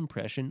maintain the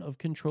impression of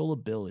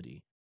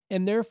controllability,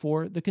 and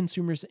therefore the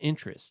consumer's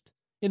interest,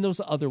 in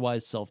those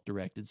otherwise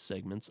self-directed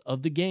segments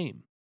of the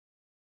game.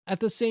 At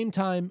the same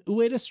time,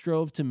 Ueda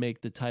strove to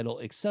make the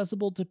title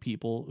accessible to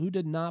people who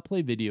did not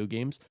play video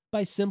games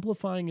by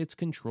simplifying its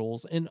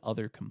controls and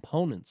other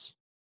components.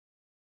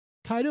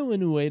 Kaido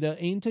and Ueda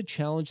aimed to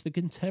challenge the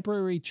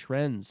contemporary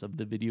trends of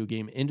the video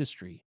game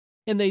industry,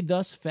 and they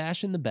thus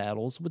fashioned the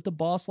battles with the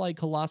boss-like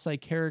Colossi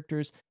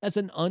characters as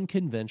an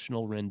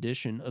unconventional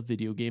rendition of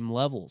video game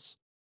levels.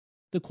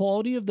 The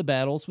quality of the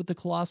battles with the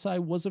Colossi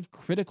was of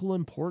critical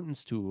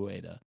importance to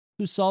Ueda,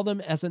 who saw them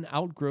as an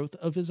outgrowth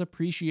of his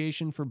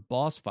appreciation for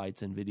boss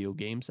fights in video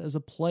games as a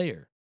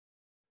player.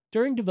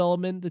 During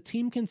development, the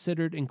team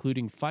considered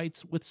including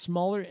fights with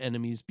smaller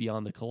enemies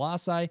beyond the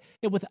Colossi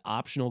and with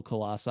optional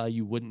Colossi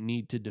you wouldn't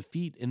need to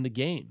defeat in the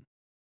game.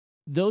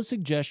 Those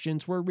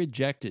suggestions were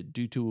rejected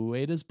due to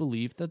Ueda's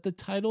belief that the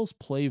title's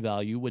play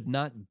value would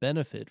not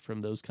benefit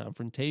from those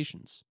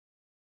confrontations.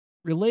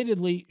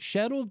 Relatedly,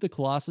 Shadow of the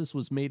Colossus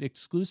was made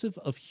exclusive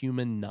of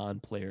human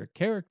non-player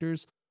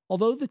characters,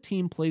 although the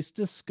team placed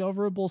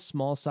discoverable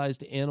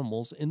small-sized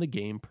animals in the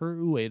game per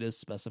Ueda's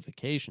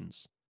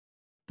specifications.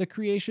 The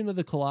creation of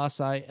the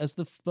Colossi as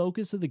the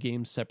focus of the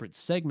game's separate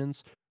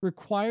segments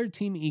required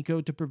Team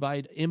Ico to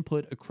provide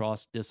input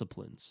across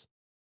disciplines.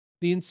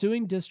 The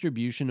ensuing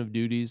distribution of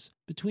duties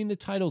between the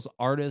title's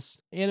artists,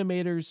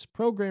 animators,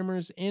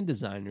 programmers, and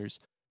designers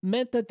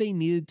meant that they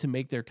needed to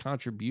make their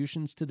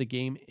contributions to the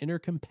game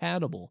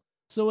intercompatible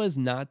so as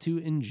not to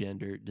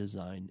engender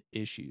design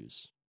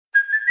issues.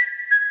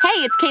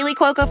 Hey, it's Kaylee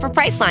Cuoco for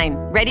Priceline.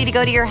 Ready to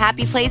go to your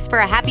happy place for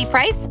a happy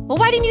price? Well,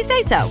 why didn't you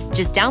say so?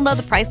 Just download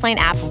the Priceline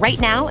app right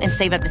now and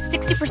save up to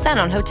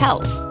 60% on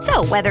hotels.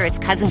 So whether it's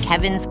Cousin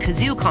Kevin's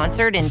Kazoo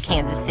Concert in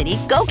Kansas City,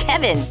 go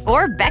Kevin,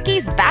 or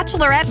Becky's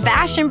Bachelorette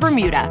Bash in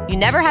Bermuda, you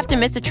never have to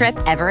miss a trip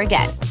ever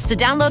again. So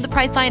download the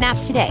Priceline app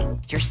today.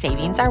 Your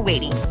savings are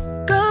waiting.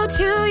 Go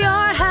to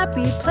your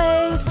happy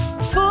place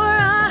for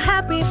a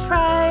happy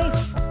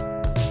price.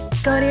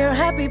 Go to your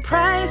happy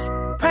price,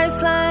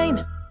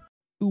 Priceline.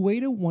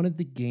 Ueda wanted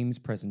the game's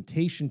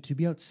presentation to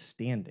be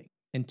outstanding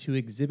and to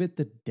exhibit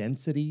the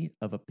density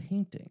of a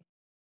painting.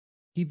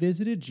 He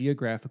visited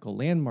geographical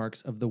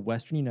landmarks of the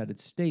western United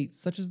States,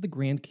 such as the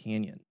Grand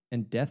Canyon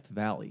and Death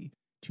Valley,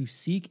 to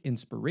seek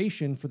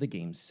inspiration for the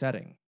game's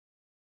setting.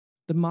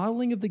 The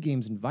modeling of the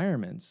game's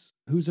environments,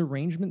 whose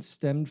arrangement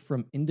stemmed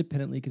from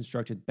independently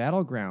constructed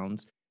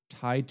battlegrounds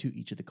tied to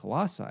each of the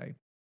colossi,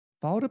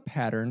 followed a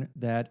pattern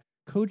that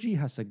Koji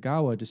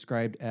Hasegawa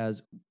described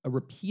as a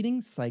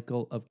repeating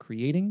cycle of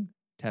creating,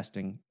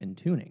 testing, and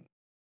tuning.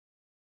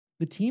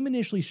 The team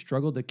initially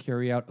struggled to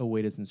carry out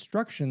Ueda's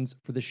instructions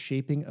for the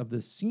shaping of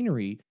the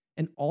scenery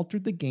and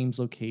altered the game's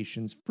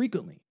locations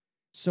frequently,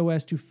 so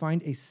as to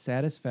find a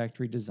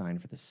satisfactory design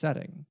for the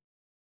setting.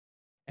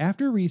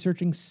 After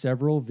researching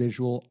several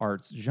visual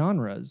arts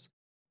genres,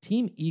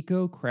 Team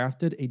Eco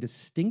crafted a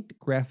distinct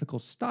graphical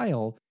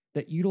style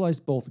that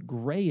utilized both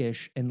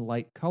grayish and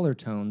light color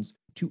tones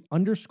to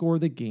underscore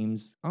the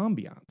game's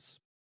ambiance,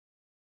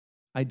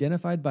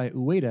 identified by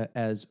Ueda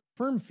as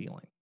firm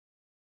feeling.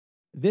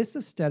 This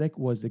aesthetic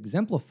was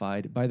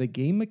exemplified by the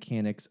game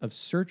mechanics of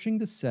searching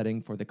the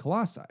setting for the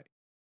colossi,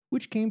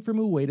 which came from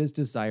Ueda's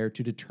desire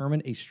to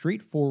determine a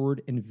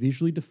straightforward and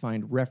visually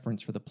defined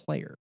reference for the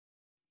player.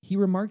 He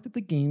remarked that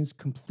the game's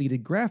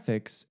completed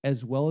graphics,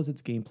 as well as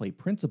its gameplay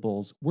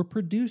principles, were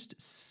produced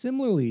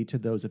similarly to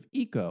those of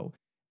Eco,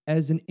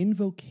 as an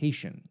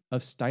invocation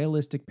of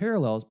stylistic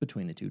parallels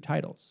between the two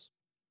titles.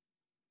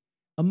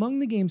 Among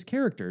the game's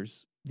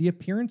characters, the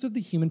appearance of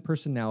the human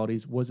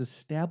personalities was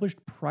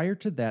established prior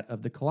to that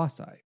of the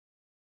colossi.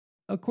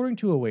 According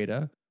to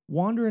Ueda,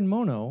 Wander and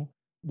Mono,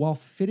 while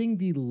fitting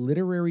the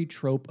literary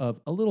trope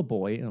of a little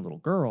boy and a little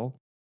girl,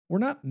 were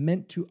not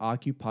meant to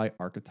occupy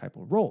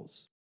archetypal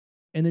roles,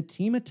 and the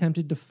team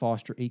attempted to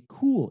foster a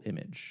cool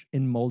image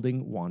in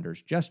molding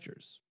Wander's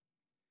gestures.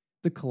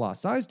 The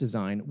Colossus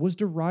design was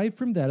derived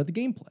from that of the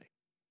gameplay,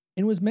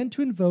 and was meant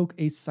to invoke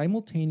a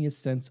simultaneous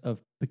sense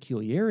of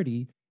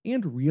peculiarity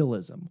and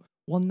realism,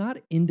 while not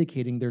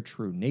indicating their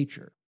true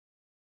nature.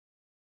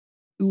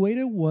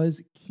 Ueda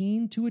was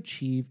keen to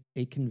achieve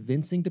a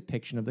convincing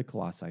depiction of the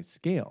Colossi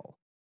scale,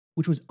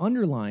 which was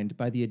underlined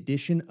by the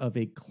addition of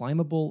a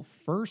climbable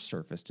fur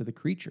surface to the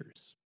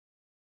creatures.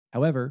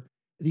 However,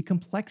 the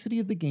complexity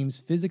of the game's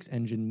physics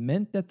engine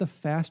meant that the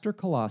faster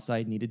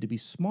Colossi needed to be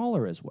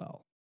smaller as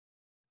well.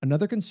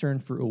 Another concern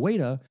for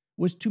Ueda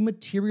was to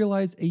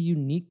materialize a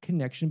unique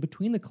connection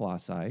between the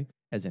Colossi,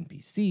 as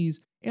NPCs,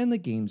 and the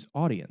game's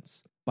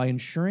audience, by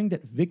ensuring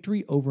that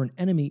victory over an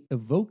enemy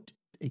evoked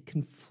a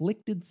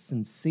conflicted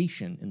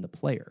sensation in the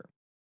player.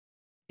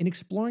 In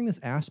exploring this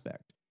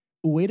aspect,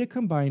 Ueda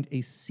combined a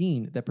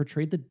scene that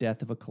portrayed the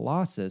death of a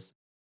Colossus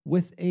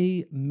with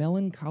a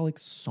melancholic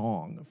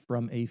song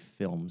from a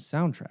film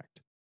soundtrack.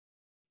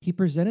 He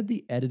presented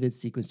the edited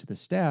sequence to the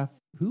staff,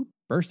 who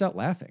burst out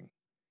laughing.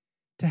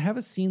 To have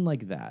a scene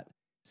like that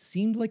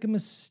seemed like a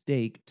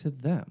mistake to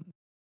them.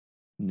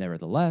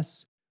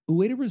 Nevertheless,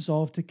 Ueda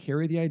resolved to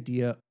carry the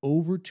idea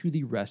over to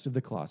the rest of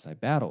the Colossi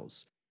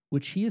battles,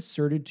 which he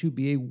asserted to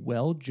be a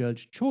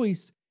well-judged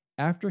choice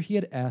after he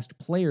had asked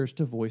players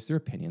to voice their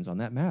opinions on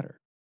that matter.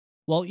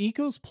 While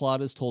Eco's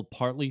plot is told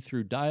partly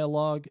through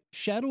dialogue,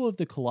 Shadow of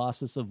the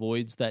Colossus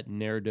avoids that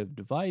narrative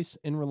device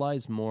and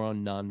relies more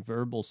on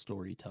nonverbal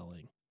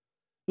storytelling.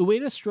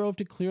 Ueda strove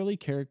to clearly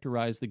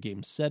characterize the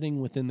game's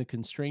setting within the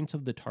constraints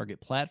of the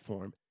target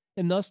platform,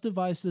 and thus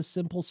devised a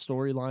simple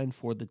storyline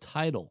for the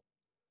title.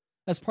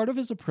 As part of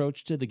his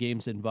approach to the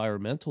game's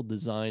environmental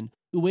design,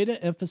 Ueda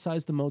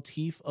emphasized the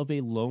motif of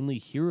a lonely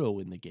hero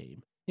in the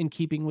game, in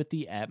keeping with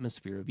the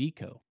atmosphere of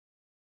Eco.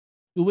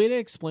 Ueda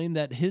explained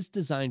that his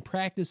design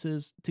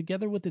practices,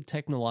 together with the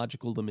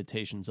technological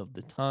limitations of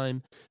the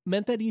time,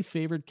 meant that he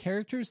favored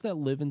characters that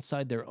live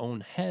inside their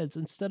own heads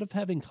instead of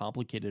having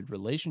complicated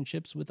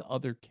relationships with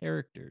other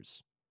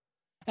characters.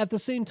 At the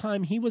same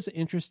time, he was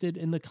interested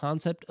in the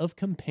concept of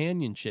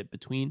companionship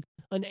between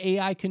an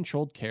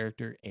AI-controlled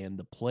character and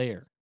the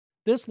player.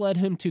 This led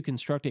him to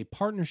construct a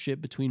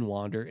partnership between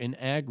Wander and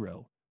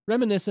Agro,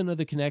 reminiscent of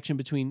the connection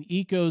between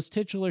Eco's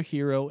titular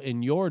hero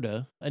and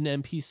Yorda, an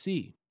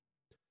NPC.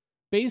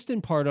 Based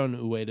in part on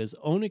Ueda's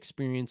own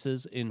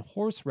experiences in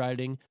horse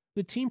riding,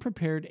 the team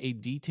prepared a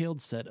detailed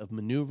set of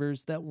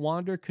maneuvers that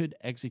Wander could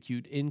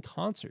execute in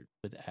concert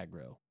with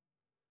Agro,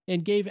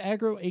 and gave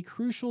Agro a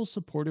crucial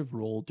supportive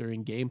role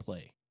during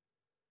gameplay.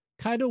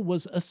 Kaido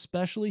was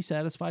especially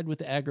satisfied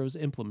with Agro's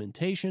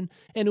implementation,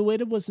 and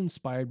Ueda was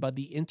inspired by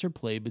the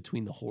interplay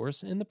between the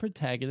horse and the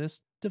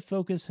protagonist to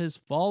focus his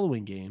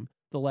following game,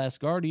 The Last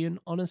Guardian,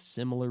 on a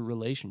similar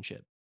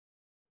relationship.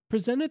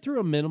 Presented through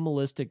a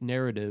minimalistic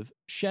narrative,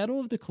 Shadow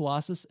of the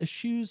Colossus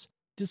eschews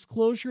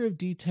disclosure of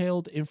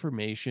detailed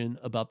information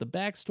about the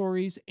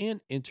backstories and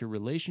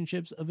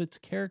interrelationships of its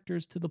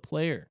characters to the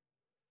player.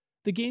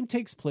 The game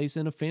takes place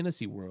in a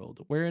fantasy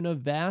world, wherein a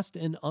vast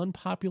and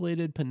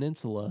unpopulated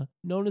peninsula,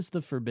 known as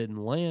the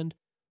Forbidden Land,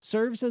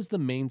 serves as the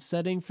main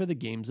setting for the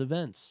game's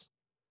events.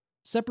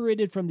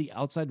 Separated from the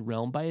outside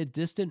realm by a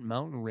distant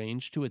mountain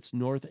range to its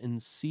north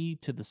and sea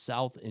to the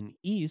south and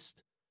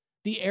east,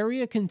 the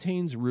area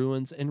contains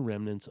ruins and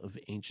remnants of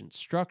ancient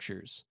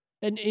structures,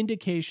 an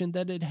indication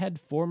that it had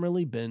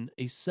formerly been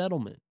a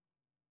settlement.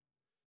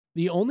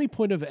 The only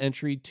point of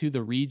entry to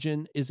the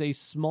region is a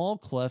small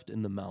cleft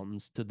in the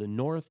mountains to the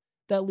north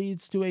that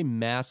leads to a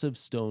massive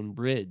stone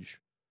bridge.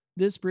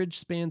 This bridge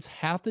spans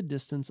half the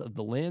distance of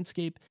the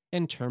landscape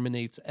and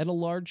terminates at a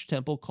large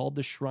temple called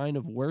the Shrine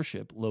of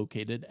Worship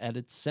located at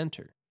its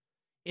center.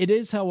 It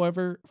is,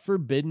 however,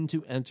 forbidden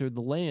to enter the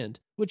land,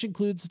 which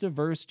includes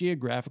diverse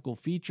geographical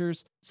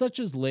features such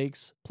as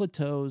lakes,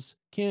 plateaus,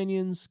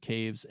 canyons,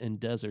 caves, and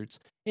deserts,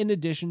 in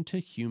addition to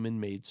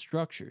human-made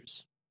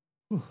structures.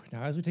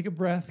 Now, as we take a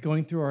breath,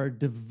 going through our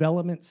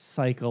development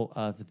cycle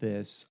of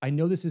this, I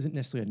know this isn't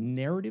necessarily a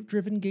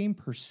narrative-driven game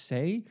per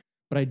se,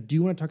 but I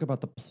do want to talk about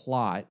the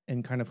plot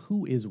and kind of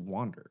who is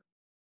Wander.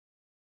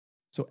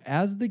 So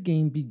as the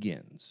game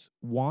begins,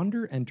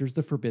 Wander enters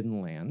the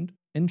Forbidden Land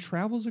and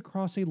travels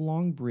across a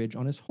long bridge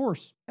on his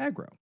horse,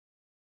 Agro.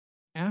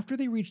 After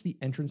they reach the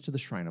entrance to the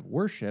Shrine of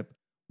Worship,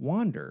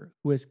 Wander,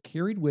 who has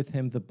carried with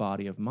him the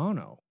body of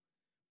Mono,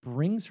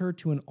 brings her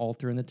to an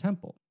altar in the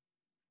temple.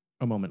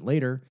 A moment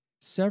later,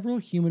 several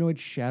humanoid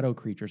shadow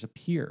creatures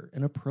appear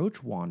and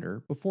approach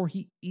Wander before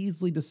he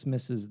easily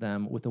dismisses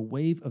them with a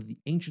wave of the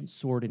ancient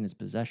sword in his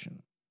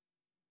possession.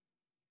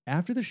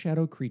 After the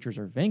shadow creatures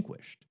are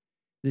vanquished,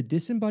 the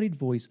disembodied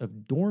voice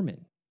of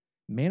Dorman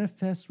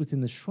manifests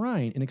within the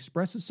shrine and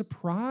expresses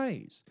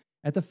surprise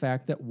at the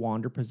fact that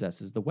Wander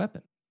possesses the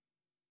weapon.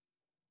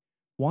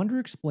 Wander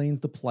explains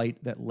the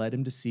plight that led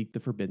him to seek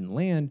the Forbidden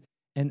Land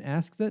and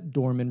asks that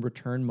Dorman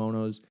return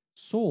Mono's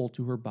soul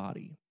to her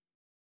body.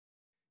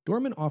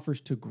 Dorman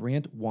offers to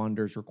grant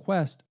Wander's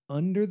request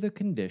under the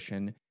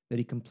condition that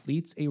he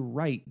completes a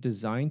rite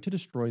designed to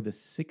destroy the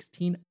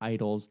 16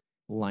 idols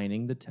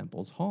lining the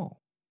temple's hall.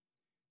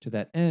 To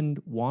that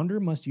end, Wander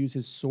must use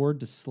his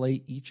sword to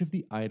slay each of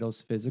the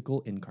idol's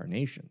physical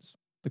incarnations,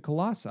 the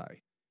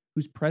Colossi,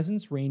 whose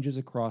presence ranges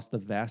across the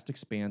vast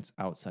expanse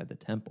outside the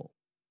temple.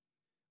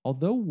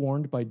 Although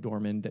warned by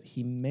Dorman that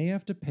he may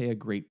have to pay a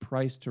great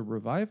price to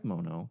revive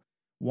Mono,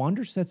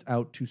 Wander sets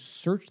out to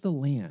search the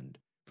land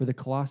for the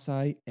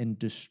Colossi and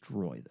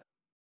destroy them.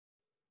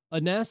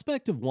 An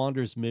aspect of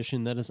Wander's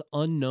mission that is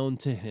unknown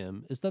to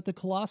him is that the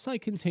Colossi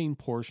contain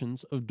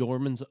portions of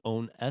Dorman's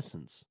own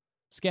essence,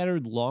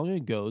 scattered long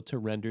ago to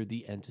render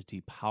the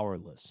entity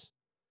powerless.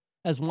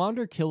 As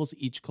Wander kills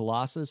each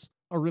Colossus,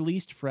 a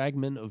released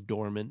fragment of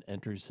Dorman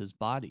enters his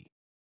body.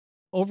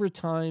 Over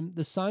time,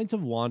 the signs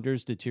of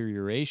Wander's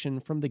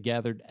deterioration from the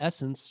gathered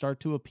essence start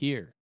to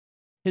appear.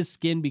 His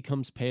skin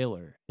becomes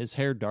paler, his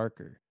hair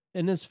darker,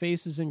 and his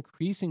face is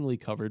increasingly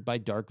covered by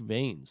dark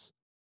veins.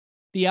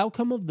 The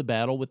outcome of the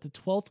battle with the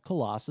 12th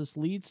Colossus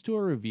leads to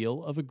a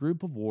reveal of a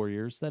group of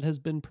warriors that has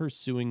been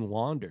pursuing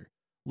Wander,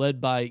 led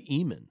by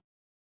Eamon.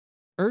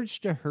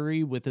 Urged to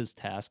hurry with his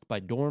task by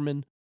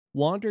Dorman,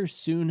 Wander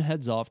soon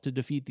heads off to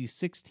defeat the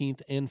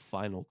 16th and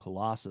final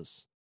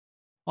Colossus.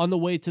 On the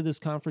way to this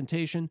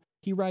confrontation,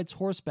 he rides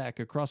horseback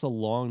across a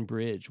long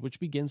bridge which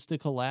begins to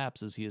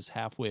collapse as he is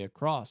halfway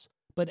across,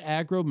 but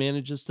Agro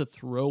manages to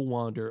throw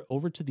Wander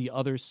over to the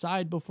other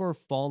side before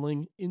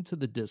falling into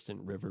the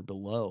distant river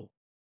below.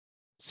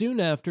 Soon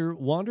after,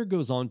 Wander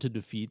goes on to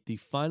defeat the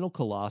final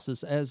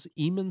Colossus as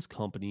Eamon's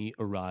company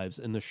arrives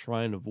in the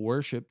Shrine of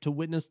Worship to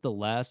witness the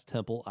last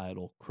temple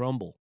idol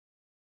crumble.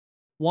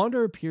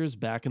 Wander appears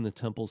back in the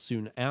temple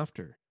soon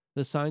after,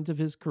 the signs of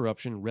his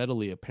corruption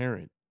readily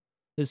apparent.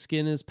 His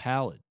skin is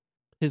pallid,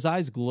 his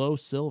eyes glow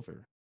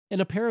silver,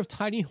 and a pair of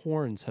tiny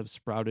horns have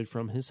sprouted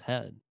from his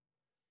head.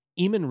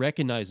 Eamon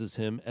recognizes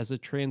him as a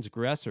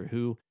transgressor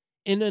who,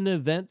 in an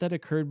event that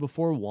occurred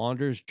before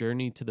Wander's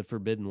journey to the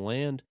Forbidden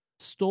Land,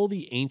 stole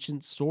the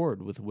ancient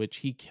sword with which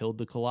he killed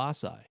the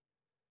Colossi.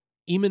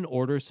 Eamon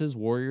orders his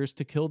warriors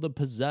to kill the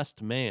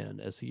possessed man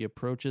as he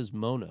approaches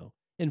Mono,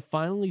 and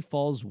finally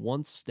falls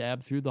once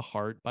stabbed through the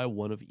heart by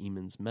one of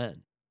Eamon's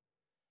men.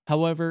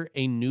 However,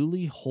 a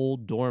newly whole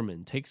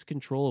Dorman takes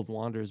control of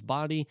Wander's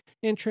body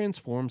and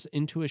transforms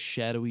into a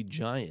shadowy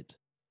giant.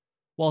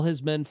 While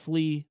his men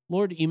flee,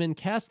 Lord Eamon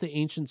casts the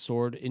ancient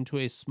sword into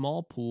a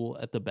small pool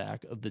at the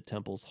back of the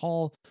temple's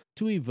hall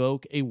to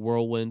evoke a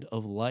whirlwind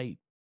of light.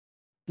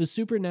 The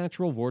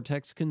supernatural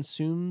vortex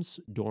consumes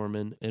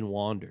Dorman and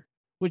Wander,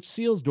 which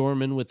seals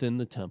Dorman within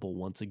the temple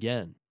once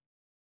again.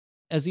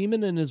 As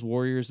Eamon and his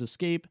warriors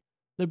escape,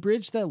 the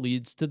bridge that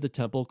leads to the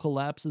temple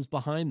collapses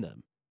behind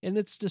them, and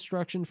its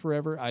destruction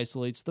forever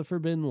isolates the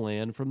Forbidden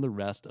Land from the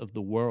rest of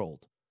the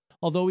world.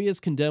 Although he has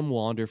condemned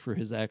Wander for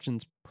his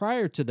actions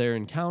prior to their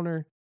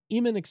encounter,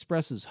 Eamon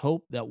expresses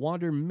hope that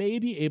Wander may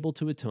be able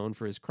to atone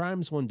for his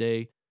crimes one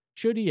day,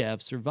 should he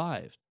have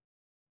survived.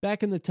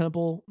 Back in the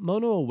temple,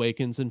 Mono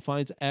awakens and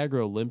finds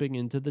Agro limping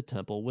into the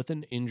temple with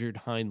an injured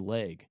hind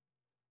leg.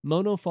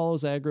 Mono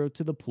follows Agro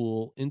to the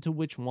pool into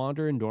which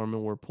Wander and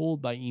Dorman were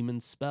pulled by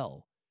Eamon's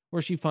spell,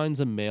 where she finds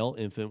a male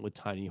infant with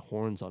tiny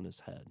horns on his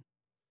head.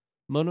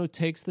 Mono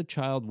takes the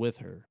child with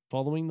her,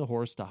 following the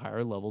horse to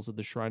higher levels of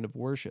the Shrine of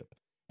Worship,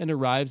 and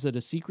arrives at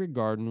a secret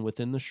garden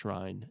within the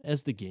shrine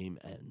as the game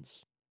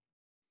ends.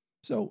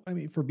 So,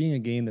 for being a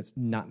game that's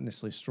not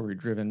necessarily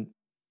story-driven,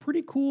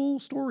 pretty cool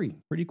story.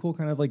 Pretty cool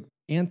kind of like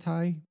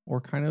anti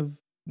or kind of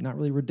not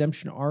really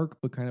redemption arc,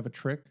 but kind of a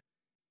trick.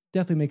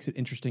 Definitely makes it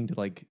interesting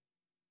to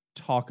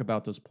talk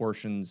about those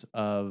portions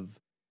of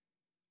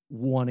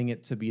wanting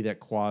it to be that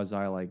quasi,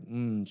 like,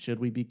 should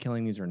we be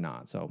killing these or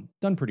not? So,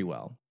 done pretty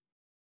well.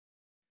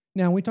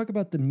 Now, when we talk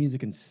about the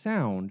music and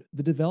sound,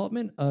 the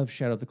development of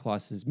Shadow of the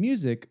Colossus'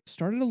 music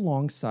started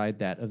alongside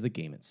that of the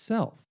game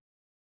itself.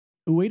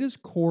 Ueda's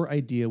core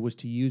idea was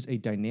to use a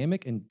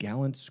dynamic and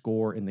gallant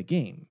score in the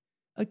game,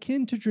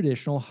 akin to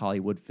traditional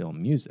Hollywood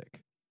film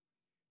music.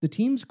 The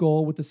team's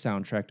goal with the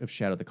soundtrack of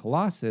Shadow of the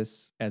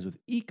Colossus, as with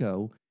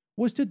Eco,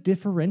 was to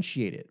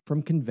differentiate it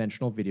from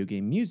conventional video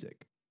game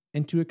music,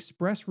 and to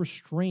express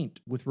restraint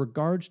with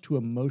regards to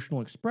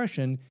emotional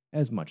expression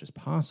as much as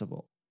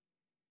possible.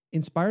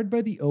 Inspired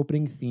by the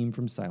opening theme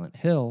from Silent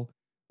Hill,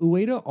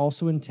 Ueda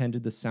also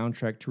intended the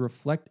soundtrack to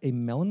reflect a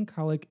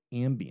melancholic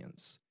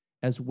ambience,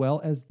 as well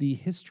as the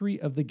history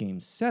of the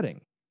game's setting,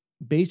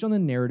 based on the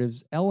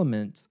narrative's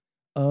element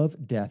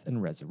of death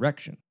and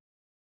resurrection.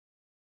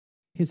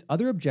 His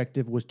other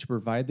objective was to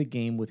provide the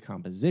game with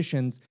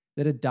compositions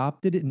that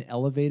adopted an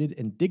elevated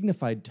and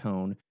dignified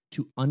tone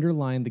to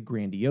underline the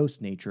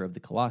grandiose nature of the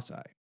Colossi.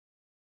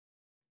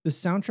 The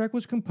soundtrack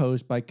was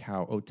composed by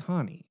Kao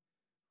Otani,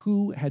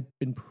 who had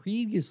been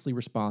previously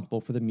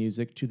responsible for the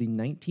music to the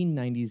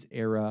 1990s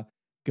era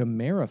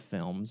Gamera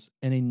films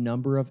and a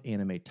number of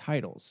anime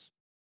titles.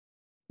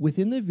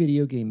 Within the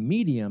video game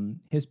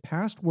medium, his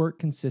past work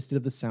consisted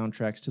of the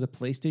soundtracks to the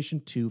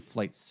PlayStation 2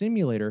 flight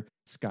simulator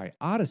Sky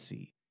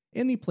Odyssey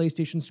and the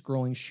PlayStation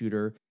scrolling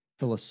shooter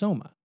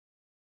Philosoma.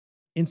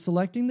 In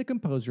selecting the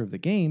composer of the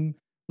game,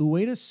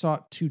 Ueda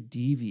sought to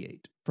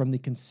deviate from the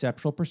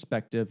conceptual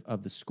perspective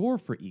of the score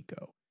for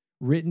Eco,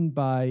 written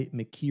by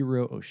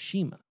Mikiro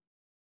Oshima.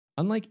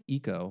 Unlike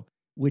Eco,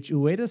 which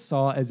Ueda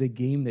saw as a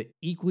game that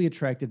equally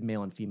attracted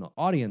male and female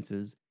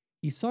audiences,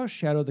 he saw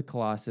Shadow of the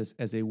Colossus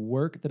as a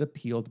work that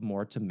appealed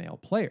more to male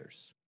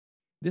players.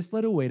 This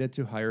led Ueda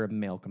to hire a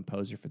male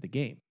composer for the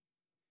game.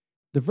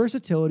 The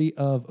versatility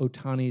of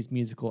Otani's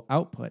musical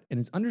output and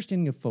his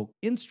understanding of folk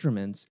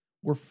instruments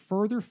were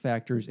further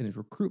factors in his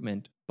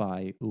recruitment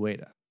by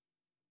Ueda.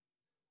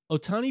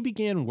 Otani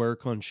began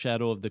work on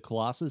Shadow of the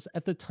Colossus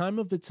at the time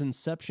of its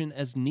inception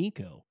as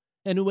Nico,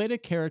 and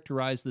Ueda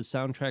characterized the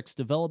soundtrack's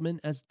development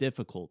as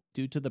difficult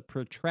due to the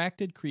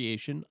protracted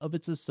creation of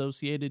its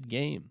associated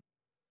game.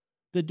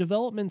 The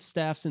development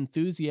staff's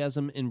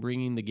enthusiasm in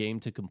bringing the game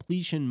to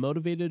completion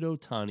motivated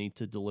Otani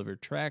to deliver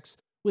tracks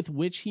with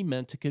which he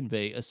meant to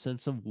convey a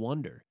sense of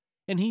wonder,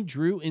 and he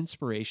drew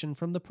inspiration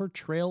from the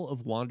portrayal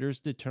of Wander's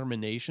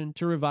determination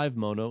to revive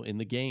Mono in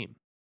the game.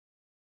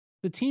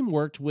 The team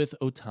worked with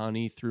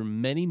Otani through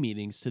many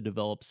meetings to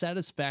develop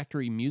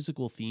satisfactory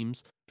musical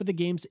themes for the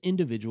game's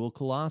individual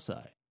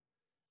colossi.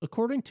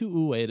 According to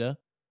Ueda,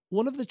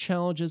 one of the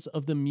challenges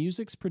of the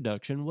music's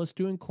production was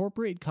to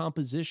incorporate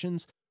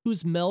compositions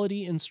whose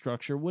melody and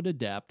structure would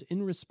adapt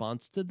in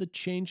response to the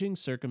changing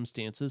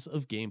circumstances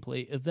of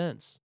gameplay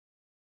events.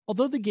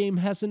 Although the game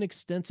has an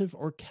extensive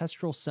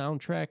orchestral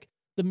soundtrack,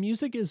 the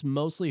music is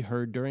mostly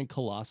heard during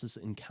Colossus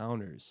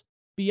encounters,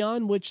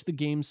 beyond which the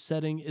game's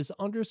setting is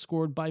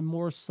underscored by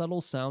more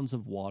subtle sounds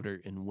of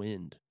water and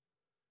wind.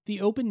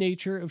 The open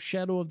nature of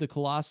Shadow of the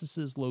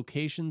Colossus's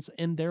locations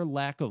and their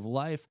lack of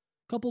life,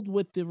 coupled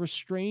with the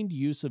restrained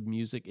use of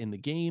music in the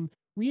game,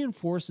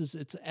 reinforces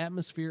its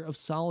atmosphere of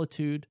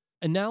solitude,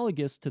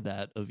 analogous to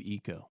that of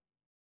Eco.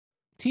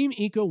 Team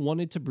Eco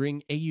wanted to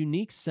bring a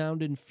unique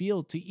sound and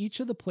feel to each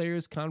of the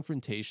players'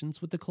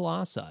 confrontations with the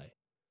Colossi.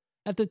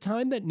 At the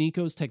time that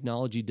Nico's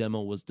technology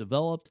demo was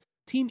developed,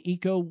 Team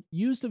Eco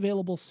used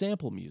available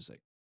sample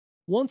music.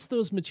 Once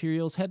those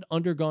materials had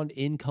undergone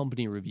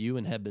in-company review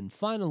and had been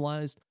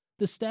finalized,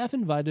 the staff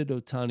invited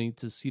Otani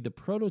to see the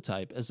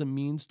prototype as a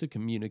means to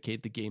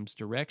communicate the game's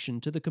direction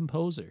to the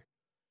composer.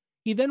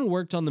 He then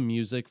worked on the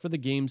music for the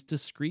game's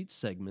discrete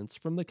segments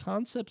from the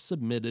concepts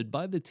submitted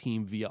by the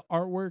team via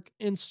artwork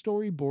and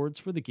storyboards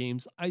for the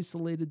game's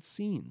isolated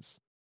scenes.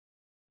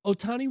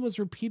 Otani was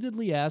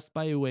repeatedly asked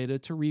by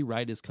Ueda to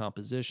rewrite his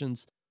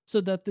compositions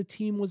so that the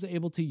team was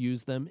able to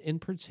use them in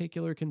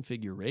particular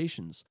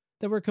configurations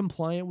that were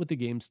compliant with the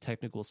game's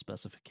technical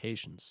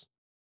specifications.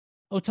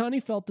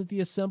 Otani felt that the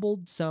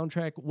assembled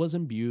soundtrack was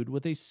imbued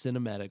with a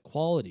cinematic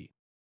quality.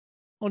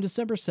 On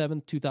December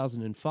 7,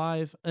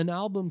 2005, an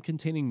album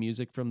containing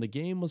music from the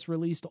game was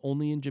released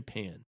only in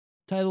Japan,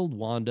 titled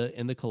Wanda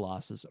and the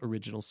Colossus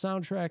Original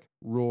Soundtrack,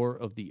 Roar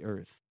of the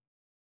Earth.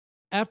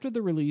 After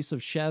the release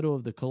of Shadow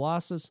of the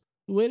Colossus,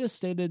 Ueda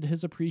stated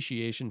his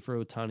appreciation for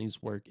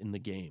Otani's work in the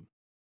game.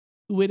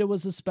 Ueda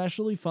was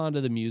especially fond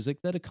of the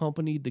music that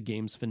accompanied the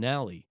game's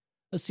finale,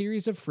 a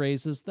series of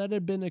phrases that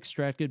had been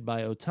extracted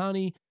by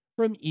Otani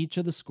from each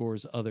of the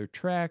score's other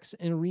tracks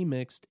and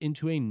remixed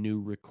into a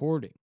new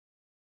recording.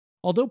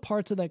 Although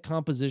parts of that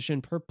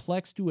composition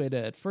perplexed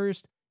Ueda at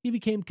first, he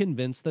became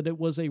convinced that it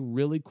was a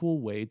really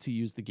cool way to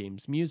use the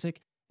game's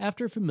music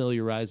after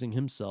familiarizing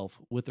himself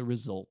with the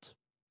result.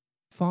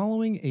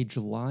 Following a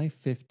July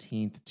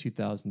 15,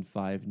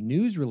 2005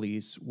 news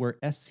release where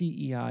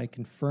SCEI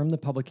confirmed the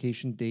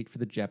publication date for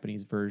the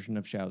Japanese version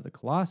of Shadow of the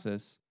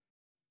Colossus,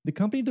 the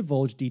company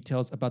divulged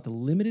details about the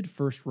limited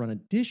first-run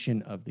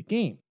edition of the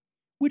game,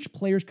 which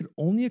players could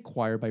only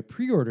acquire by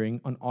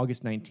pre-ordering on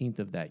August 19th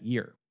of that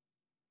year.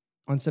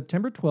 On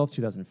September 12,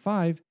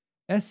 2005,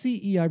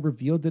 SCEI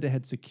revealed that it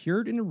had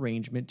secured an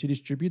arrangement to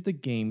distribute the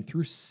game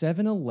through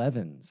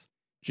 7-Eleven's,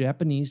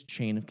 Japanese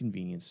chain of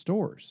convenience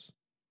stores.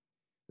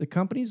 The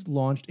companies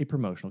launched a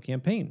promotional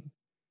campaign.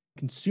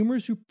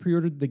 Consumers who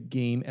pre-ordered the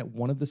game at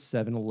one of the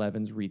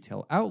 7-Eleven's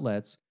retail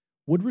outlets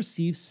would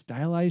receive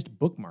stylized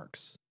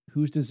bookmarks,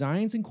 whose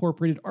designs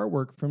incorporated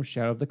artwork from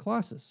Shadow of the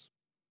Colossus.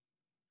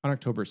 On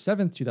October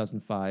 7,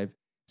 2005,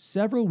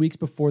 several weeks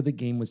before the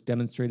game was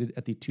demonstrated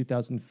at the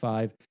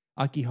 2005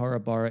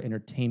 Akihabara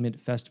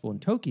Entertainment Festival in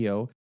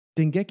Tokyo,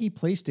 Dengeki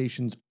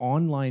PlayStation's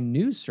online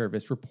news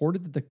service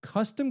reported that the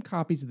custom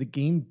copies of the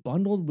game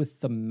bundled with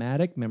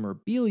thematic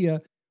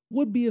memorabilia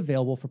would be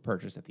available for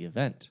purchase at the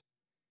event.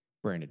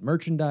 Branded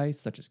merchandise,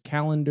 such as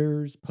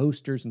calendars,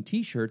 posters, and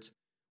t-shirts,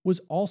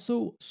 was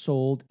also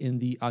sold in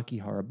the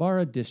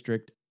Akihabara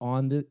district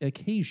on the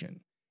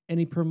occasion, and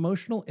a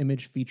promotional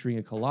image featuring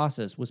a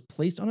Colossus was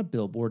placed on a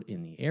billboard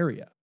in the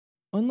area.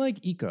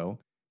 Unlike Ico,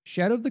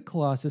 Shadow of the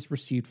Colossus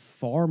received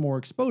far more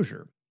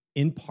exposure,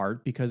 in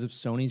part because of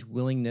Sony's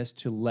willingness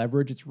to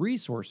leverage its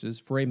resources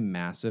for a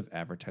massive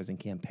advertising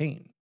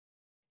campaign.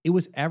 It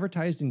was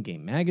advertised in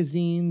game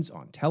magazines,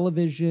 on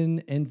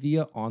television, and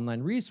via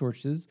online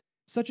resources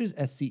such as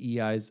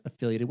SCEI's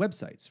affiliated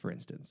websites, for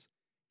instance.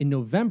 In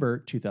November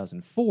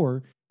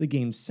 2004, the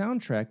game's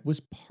soundtrack was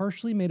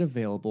partially made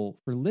available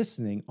for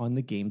listening on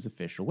the game's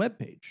official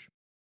webpage.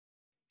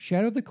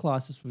 Shadow of the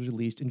Colossus was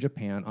released in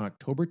Japan on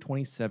October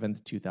 27,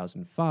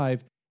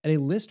 2005, at a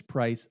list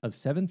price of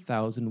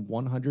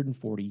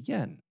 7,140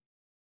 yen.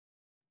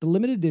 The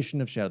limited edition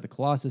of Shadow of the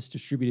Colossus,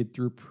 distributed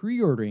through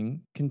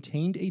pre-ordering,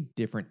 contained a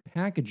different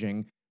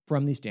packaging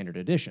from the standard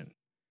edition.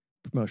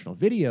 Promotional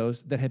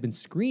videos that had been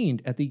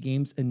screened at the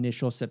game's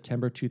initial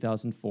September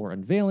 2004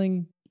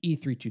 unveiling,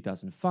 E3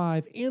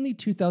 2005, and the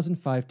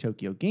 2005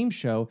 Tokyo Game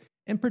Show,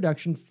 and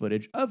production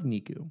footage of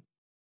Niku.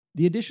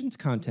 The edition's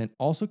content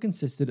also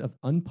consisted of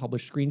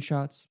unpublished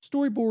screenshots,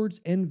 storyboards,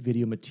 and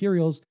video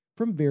materials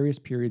from various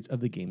periods of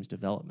the game's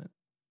development.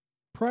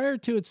 Prior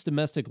to its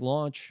domestic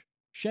launch,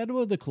 Shadow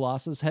of the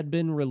Colossus had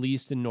been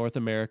released in North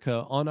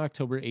America on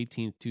October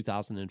 18,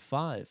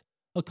 2005,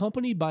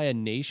 accompanied by a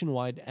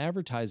nationwide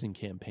advertising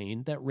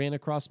campaign that ran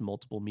across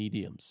multiple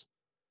mediums.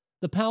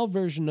 The PAL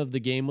version of the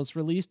game was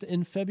released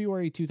in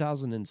February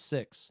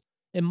 2006,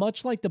 and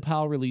much like the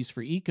PAL release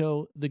for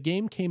Ico, the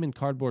game came in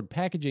cardboard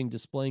packaging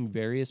displaying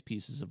various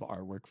pieces of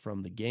artwork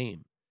from the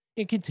game.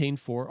 It contained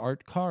 4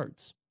 art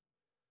cards.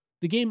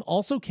 The game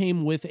also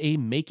came with a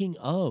making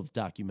of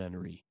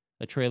documentary,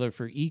 a trailer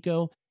for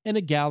Ico, and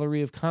a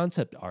gallery of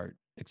concept art,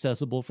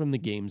 accessible from the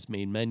game's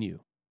main menu.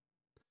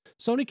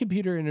 Sony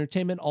Computer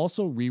Entertainment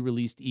also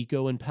re-released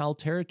Ico in PAL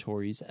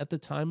territories at the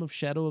time of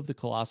Shadow of the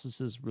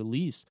Colossus's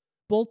release,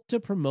 both to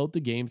promote the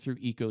game through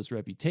Ico's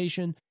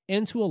reputation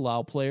and to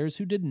allow players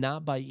who did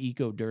not buy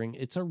Ico during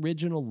its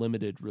original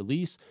limited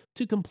release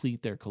to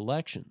complete their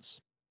collections.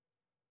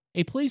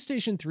 A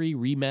PlayStation 3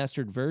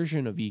 remastered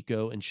version of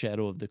Ico and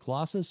Shadow of the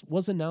Colossus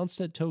was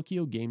announced at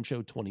Tokyo Game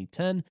Show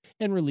 2010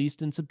 and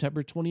released in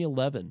September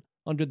 2011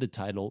 under the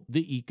title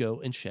The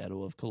Ico and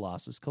Shadow of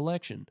Colossus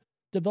Collection.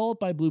 Developed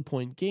by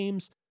Bluepoint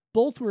Games,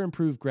 both were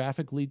improved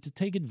graphically to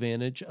take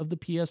advantage of the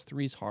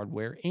PS3's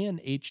hardware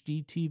and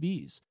HD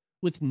TVs,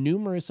 with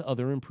numerous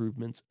other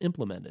improvements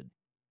implemented.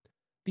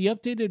 The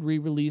updated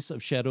re-release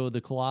of Shadow of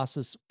the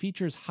Colossus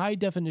features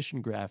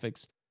high-definition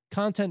graphics,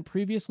 content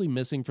previously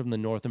missing from the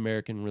North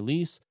American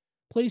release,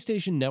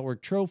 PlayStation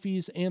Network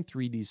trophies, and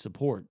 3D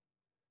support.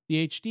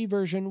 The HD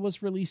version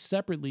was released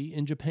separately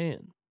in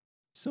Japan.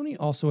 Sony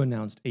also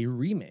announced a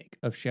remake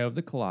of Shadow of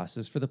the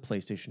Colossus for the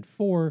PlayStation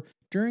 4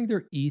 during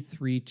their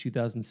E3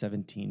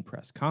 2017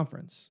 press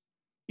conference.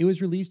 It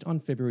was released on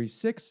February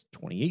 6,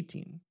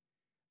 2018.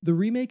 The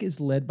remake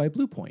is led by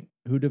Bluepoint,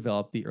 who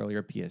developed the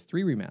earlier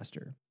PS3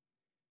 remaster.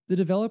 The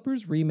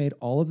developers remade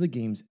all of the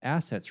game's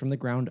assets from the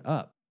ground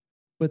up,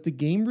 but the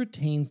game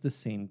retains the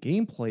same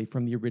gameplay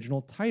from the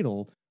original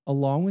title,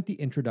 along with the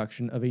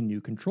introduction of a new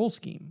control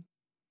scheme.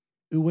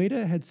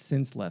 Ueda had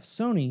since left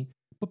Sony,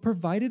 but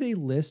provided a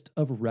list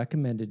of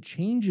recommended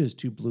changes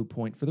to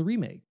Bluepoint for the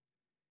remake.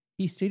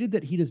 He stated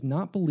that he does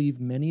not believe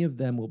many of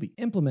them will be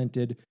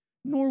implemented,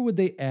 nor would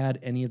they add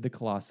any of the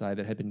colossi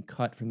that had been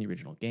cut from the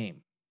original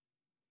game.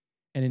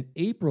 And in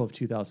April of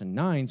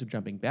 2009, so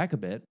jumping back a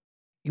bit,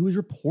 it was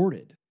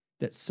reported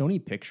that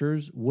Sony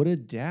Pictures would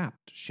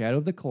adapt Shadow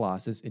of the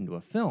Colossus into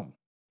a film.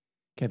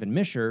 Kevin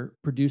Misher,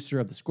 producer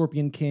of The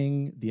Scorpion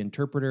King, The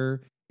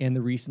Interpreter, and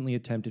the recently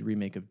attempted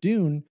remake of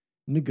Dune,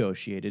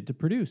 negotiated to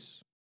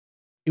produce.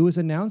 It was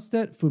announced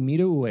that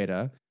Fumito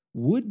Ueda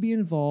would be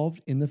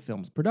involved in the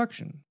film's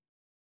production.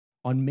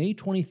 On May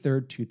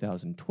 23,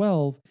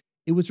 2012,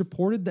 it was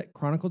reported that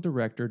Chronicle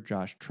director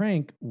Josh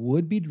Trank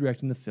would be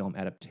directing the film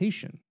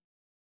adaptation.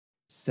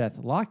 Seth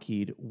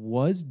Lockheed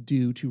was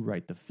due to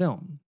write the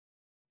film.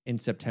 In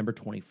September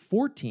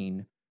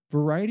 2014,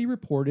 Variety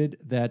reported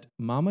that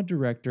Mama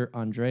director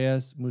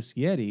Andreas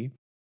Muschietti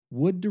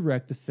would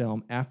direct the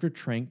film after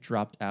Trank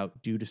dropped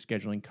out due to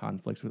scheduling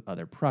conflicts with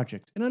other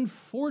projects. And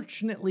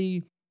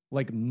unfortunately,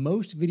 like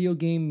most video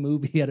game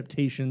movie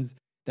adaptations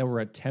that were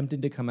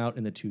attempted to come out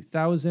in the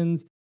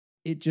 2000s,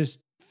 it just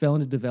fell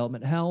into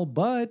development hell.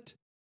 But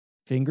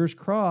fingers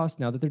crossed,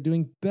 now that they're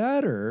doing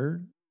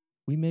better,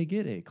 we may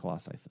get a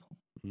Colossi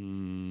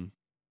film.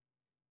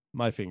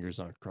 My fingers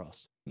aren't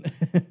crossed.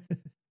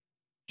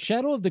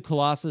 Shadow of the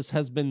Colossus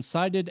has been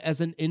cited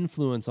as an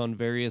influence on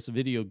various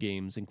video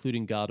games,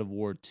 including God of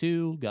War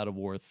 2, God of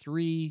War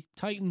 3,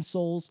 Titan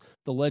Souls,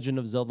 The Legend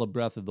of Zelda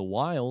Breath of the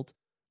Wild,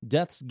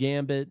 Death's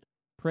Gambit,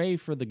 Pray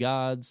for the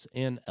Gods,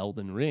 and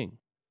Elden Ring.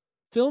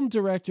 Film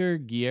director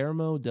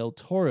Guillermo del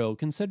Toro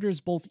considers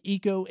both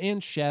Ico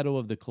and Shadow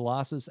of the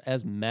Colossus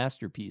as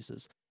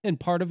masterpieces and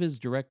part of his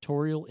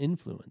directorial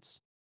influence.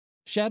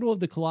 Shadow of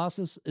the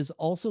Colossus is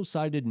also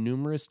cited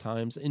numerous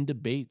times in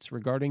debates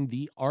regarding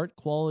the art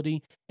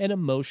quality and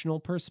emotional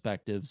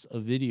perspectives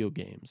of video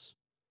games.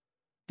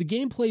 The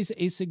game plays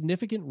a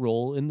significant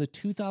role in the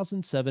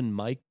 2007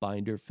 Mike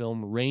Binder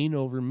film Reign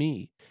Over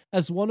Me,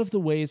 as one of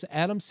the ways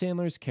Adam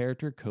Sandler's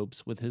character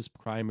copes with his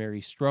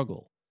primary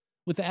struggle,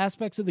 with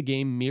aspects of the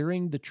game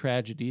mirroring the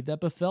tragedy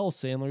that befell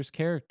Sandler's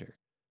character.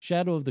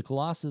 Shadow of the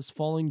Colossus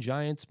falling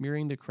giants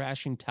mirroring the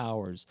crashing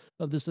towers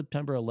of the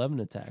September 11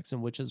 attacks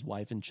in which his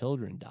wife and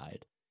children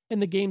died,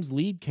 and the game's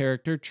lead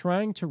character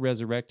trying to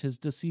resurrect his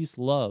deceased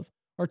love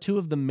are two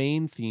of the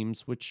main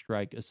themes which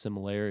strike a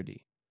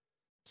similarity.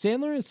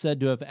 Sandler is said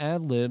to have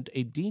ad-libbed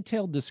a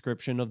detailed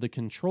description of the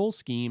control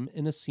scheme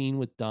in a scene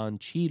with Don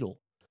Cheadle,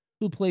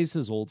 who plays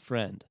his old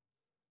friend.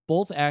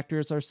 Both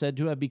actors are said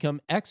to have become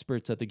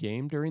experts at the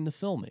game during the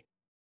filming.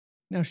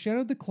 Now,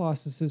 Shadow of the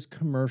Colossus's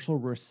commercial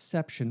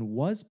reception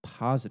was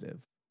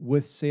positive,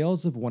 with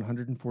sales of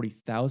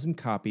 140,000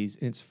 copies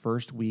in its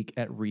first week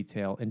at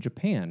retail in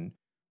Japan,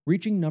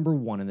 reaching number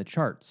 1 in the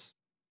charts.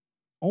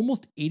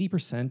 Almost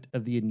 80%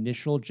 of the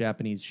initial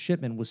Japanese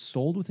shipment was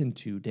sold within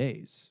 2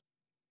 days.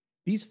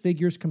 These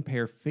figures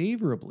compare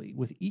favorably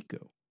with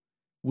Ico,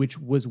 which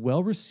was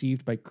well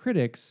received by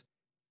critics,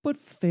 but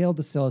failed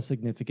to sell a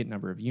significant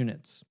number of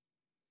units.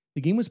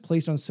 The game was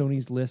placed on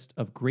Sony's list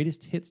of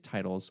greatest hits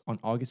titles on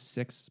August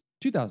 6,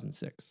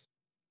 2006.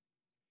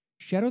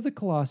 Shadow of the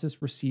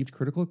Colossus received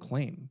critical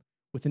acclaim,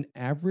 with an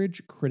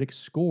average critic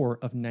score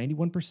of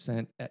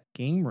 91% at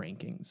Game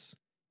Rankings,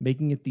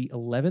 making it the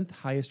 11th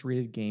highest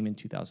rated game in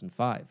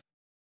 2005.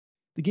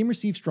 The game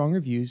received strong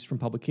reviews from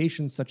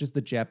publications such as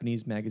the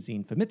Japanese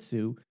magazine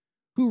Famitsu,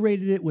 who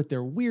rated it with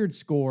their weird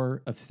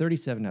score of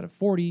 37 out of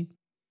 40,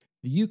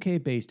 the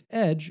UK-based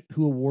Edge,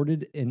 who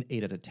awarded an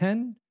 8 out of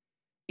 10,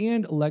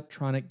 and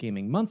Electronic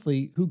Gaming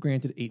Monthly, who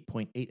granted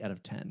 8.8 out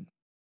of 10.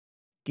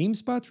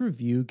 GameSpot's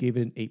review gave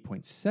it an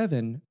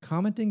 8.7,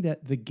 commenting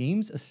that the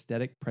game's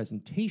aesthetic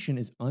presentation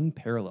is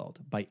unparalleled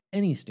by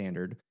any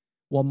standard,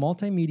 while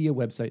multimedia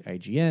website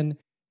IGN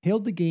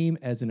hailed the game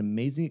as an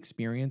amazing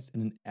experience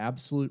and an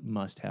absolute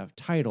must-have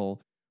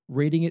title,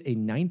 rating it a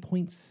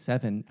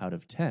 9.7 out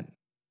of 10.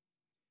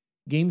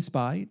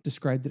 GameSpy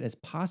described it as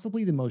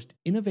possibly the most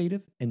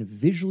innovative and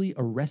visually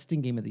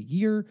arresting game of the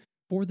year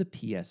for the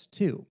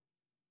PS2.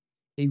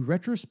 A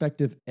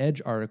retrospective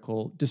Edge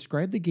article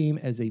described the game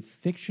as a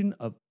fiction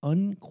of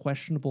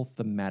unquestionable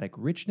thematic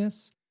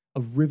richness,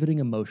 of riveting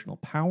emotional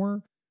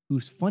power,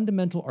 whose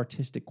fundamental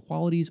artistic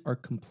qualities are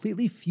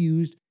completely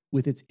fused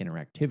with its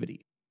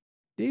interactivity.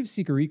 Dave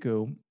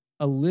Sicarico,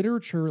 a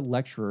literature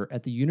lecturer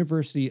at the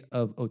University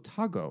of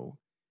Otago,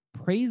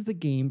 praised the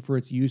game for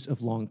its use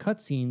of long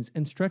cutscenes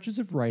and stretches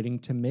of writing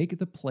to make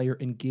the player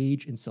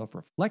engage in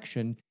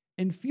self-reflection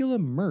and feel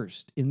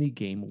immersed in the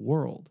game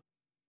world.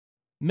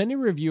 Many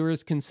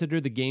reviewers consider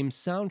the game's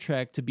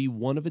soundtrack to be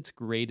one of its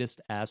greatest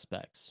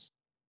aspects.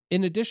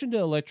 In addition to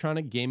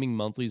Electronic Gaming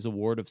Monthly's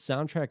award of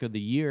Soundtrack of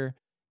the Year,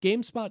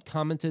 GameSpot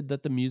commented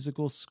that the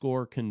musical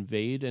score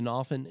conveyed and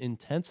often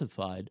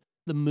intensified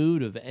the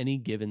mood of any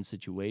given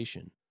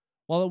situation,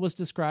 while it was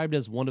described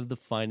as one of the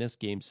finest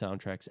game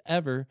soundtracks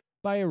ever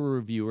by a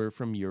reviewer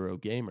from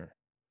Eurogamer.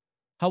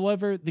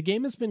 However, the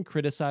game has been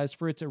criticized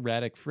for its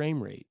erratic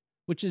frame rate,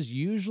 which is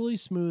usually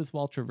smooth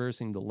while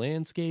traversing the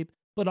landscape,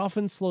 but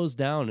often slows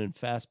down in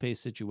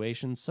fast-paced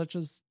situations such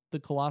as the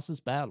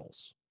Colossus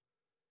battles.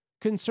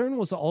 Concern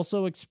was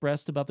also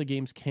expressed about the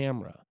game's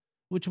camera,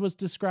 which was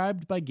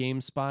described by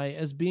GameSpy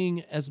as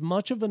being as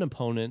much of an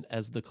opponent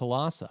as the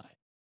Colossi,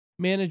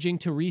 managing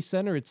to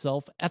recenter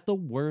itself at the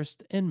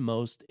worst and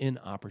most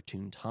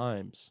inopportune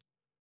times.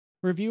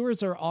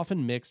 Reviewers are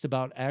often mixed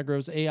about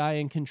Agro's AI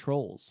and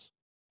controls.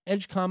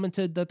 Edge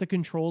commented that the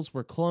controls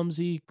were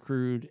clumsy,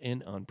 crude,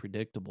 and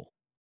unpredictable.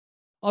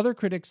 Other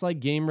critics like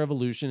Game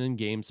Revolution and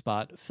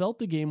GameSpot felt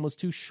the game was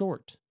too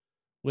short,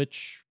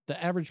 which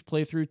the average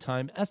playthrough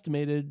time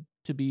estimated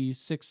to be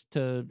 6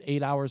 to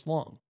 8 hours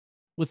long,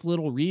 with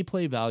little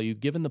replay value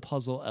given the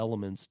puzzle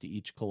elements to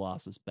each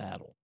Colossus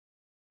battle.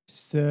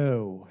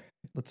 So,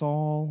 let's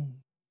all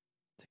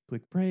take a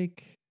quick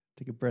break,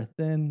 take a breath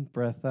in,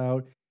 breath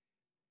out.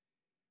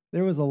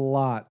 There was a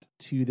lot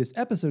to this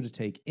episode to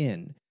take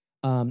in.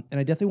 And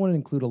I definitely want to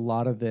include a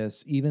lot of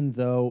this, even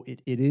though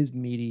it is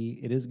meaty,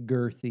 it is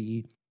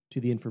girthy to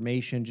the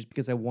information, just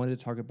because I wanted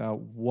to talk about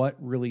what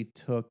really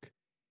took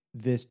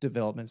this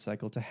development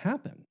cycle to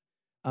happen.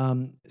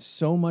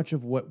 So much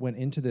of what went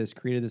into this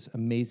created this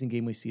amazing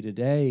game we see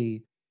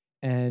today.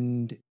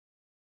 And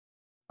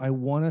I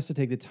want us to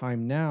take the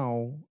time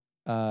now,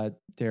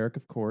 Derek,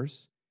 of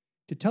course,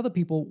 to tell the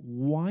people,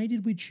 why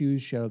did we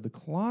choose Shadow of the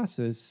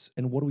Colossus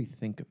and what do we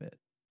think of it?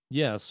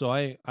 Yeah, so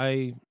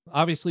I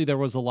obviously there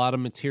was a lot of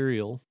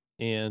material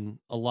and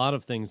a lot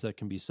of things that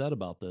can be said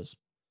about this.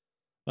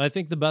 But I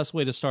think the best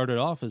way to start it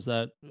off is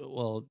that,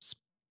 well,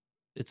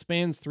 it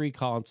spans 3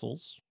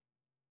 consoles,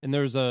 and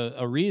there's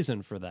a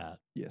reason for that.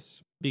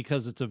 Yes.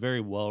 Because it's a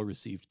very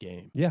well-received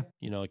game. Yeah.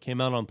 You know, it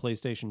came out on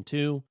PlayStation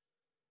 2,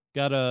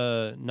 got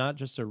not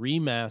just a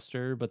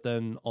remaster, but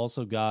then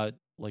also got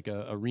like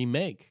a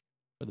remake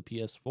for the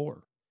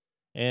PS4.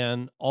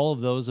 And all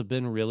of those have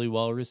been really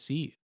well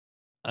received.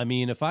 I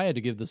mean, if I had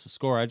to give this a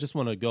score, I just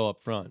want to go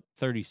up front,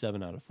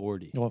 37 out of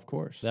 40. Well, of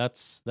course.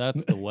 That's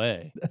the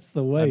way. That's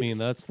the way. I mean,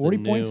 that's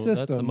 40-point system.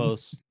 That's the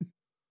most.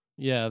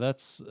 Yeah,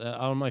 that's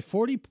on my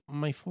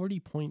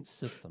 40-point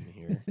system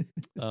here.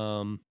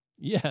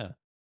 Yeah,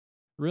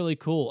 really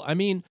cool. I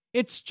mean,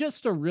 it's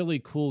just a really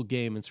cool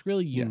game. It's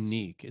really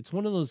unique. It's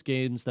one of those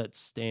games that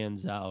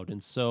stands out.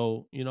 And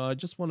so, you know, I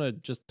just want to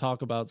just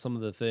talk about some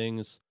of the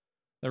things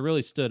that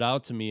really stood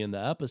out to me in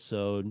the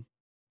episode.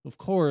 Of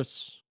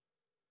course,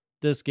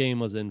 this game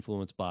was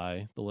influenced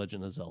by The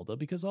Legend of Zelda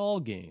because all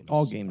games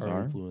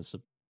are influenced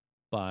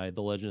by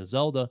The Legend of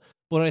Zelda.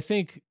 What I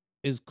think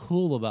is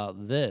cool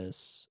about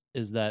this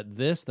is that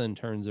this then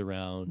turns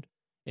around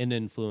and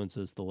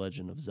influences The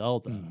Legend of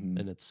Zelda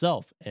in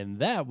itself. And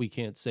that we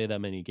can't say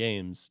that many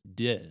games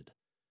did,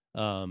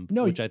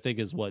 which I think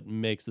is what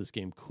makes this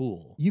game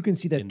cool. You can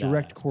see that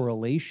direct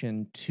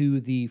correlation to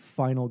the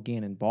final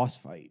Ganon boss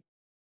fight.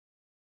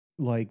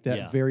 Like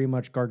that very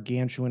much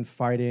gargantuan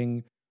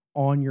fighting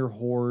on your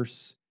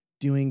horse,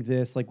 doing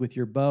this like with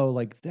your bow,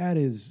 like that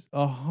is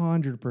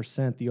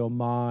 100% the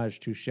homage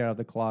to Shadow of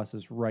the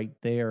Colossus right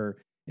there,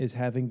 is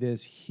having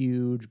this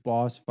huge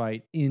boss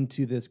fight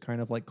into this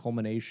kind of like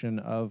culmination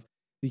of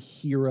the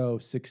hero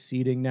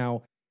succeeding.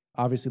 Now,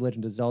 obviously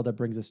Legend of Zelda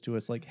brings us to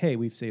us like, hey,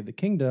 we've saved the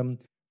kingdom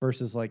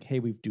versus like, hey,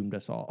 we've doomed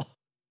us all.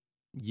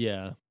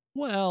 Yeah.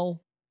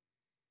 Well,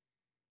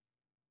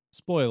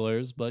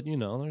 spoilers, but you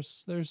know,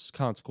 there's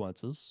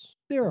consequences.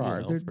 There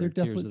are. There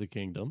definitely Tears of the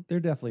Kingdom.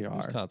 There definitely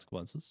are. There's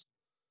consequences.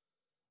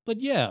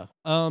 But yeah,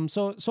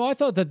 so I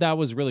thought that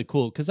was really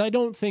cool because I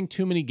don't think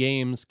too many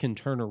games can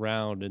turn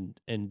around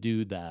and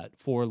do that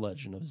for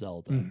Legend of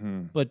Zelda.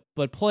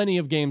 But plenty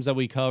of games that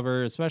we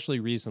cover, especially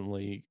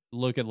recently,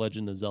 look at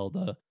Legend of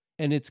Zelda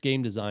and its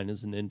game design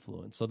as an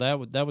influence. So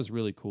that was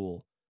really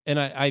cool. And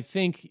I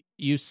think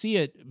you see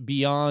it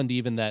beyond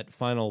even that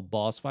final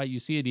boss fight. You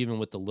see it even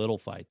with the little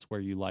fights where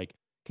you like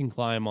can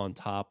climb on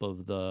top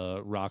of the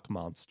rock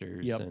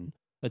monsters and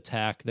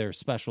attack their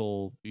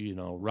special, you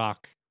know,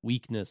 rock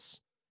weakness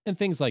and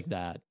things like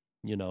that,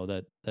 you know,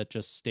 that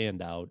just stand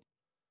out.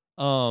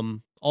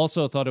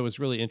 Also thought it was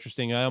really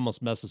interesting. I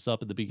almost messed this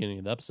up at the beginning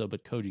of the episode,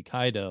 but Koji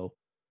Kaido,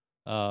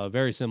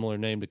 very similar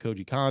name to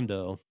Koji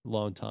Kondo,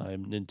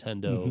 longtime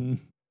Nintendo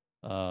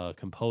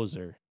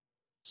composer.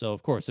 So,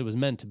 of course, it was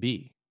meant to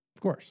be.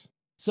 Of course.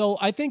 So,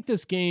 I think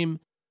this game,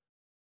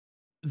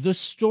 the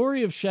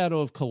story of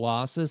Shadow of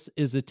Colossus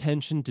is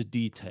attention to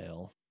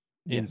detail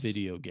in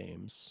video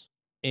games.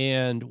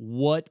 And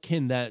what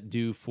can that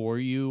do for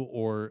you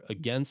or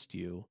against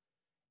you?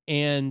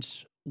 And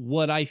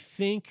what I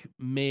think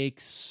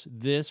makes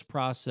this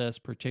process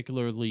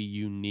particularly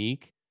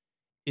unique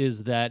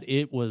is that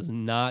it was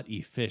not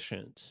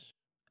efficient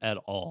at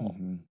all.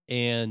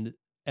 And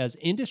as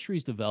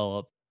industries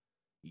develop,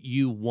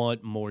 you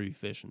want more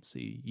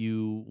efficiency.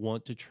 You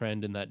want to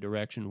trend in that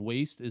direction.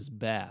 Waste is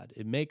bad.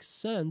 It makes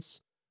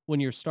sense when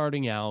you're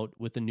starting out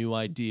with a new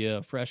idea,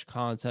 a fresh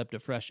concept, a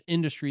fresh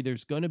industry.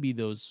 There's going to be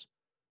those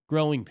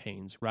growing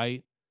pains,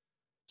 right?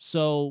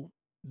 So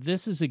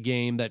this is a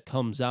game that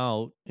comes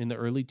out in the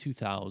early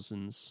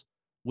 2000s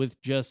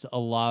with just a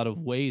lot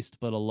of waste,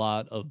 but a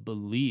lot of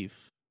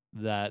belief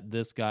that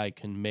this guy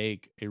can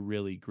make a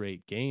really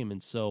great game.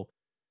 And so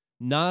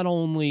not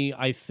only,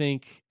 I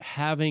think,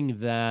 having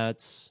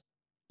that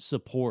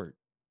support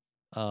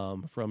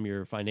from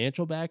your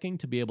financial backing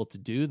to be able to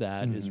do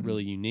that is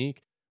really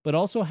unique, but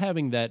also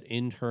having that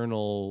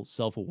internal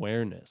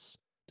self-awareness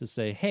to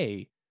say,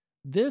 hey,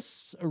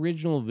 this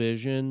original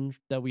vision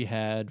that we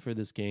had for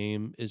this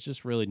game is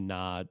just really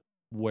not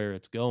where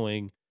it's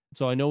going.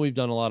 So I know we've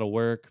done a lot of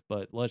work,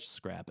 but let's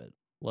scrap it.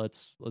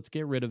 Let's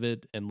get rid of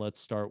it and let's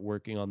start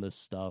working on this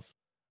stuff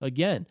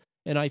again.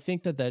 And I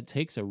think that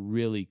takes a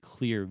really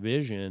clear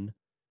vision,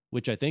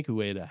 which I think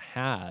Ueda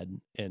had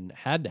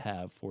to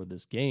have for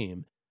this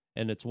game.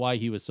 And it's why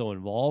he was so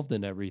involved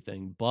in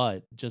everything.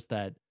 But just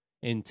that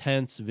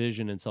intense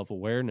vision and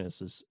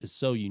self-awareness is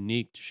so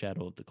unique to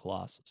Shadow of the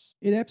Colossus.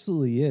 It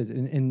absolutely is.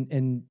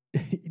 And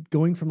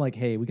going from like,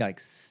 hey, we got like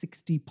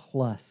 60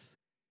 plus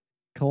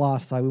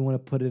Colossi we want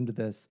to put into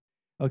this.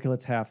 Okay,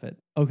 let's half it.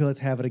 Okay, let's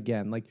have it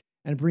again. Like,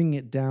 and bringing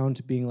it down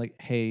to being like,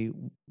 hey,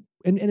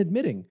 and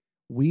admitting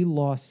we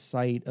lost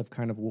sight of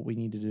kind of what we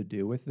needed to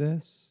do with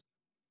this,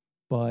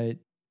 but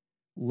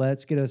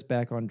let's get us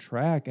back on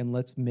track and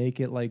let's make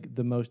it like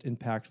the most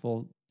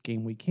impactful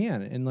game we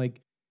can. And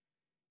like,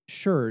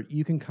 sure,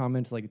 you can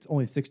comment like it's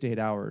only 6 to 8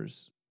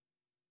 hours,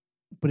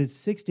 but it's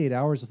 6 to 8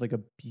 hours of like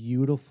a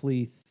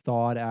beautifully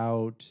thought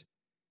out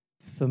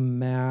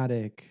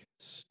thematic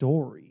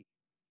story.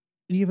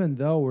 Even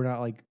though we're not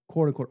like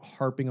quote unquote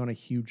harping on a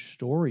huge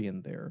story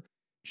in there,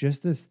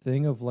 just this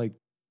thing of like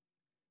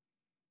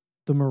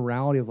the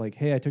morality of like,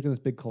 hey, I took on this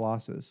big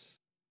Colossus.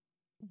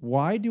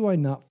 Why do I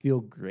not feel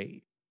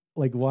great?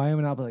 Like, why am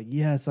I not like,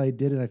 yes, I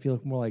did it? I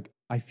feel more like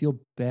I feel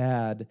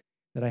bad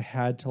that I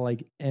had to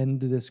like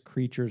end this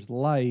creature's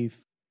life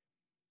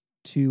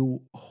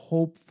to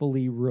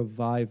hopefully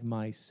revive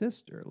my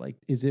sister. Like,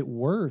 is it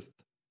worth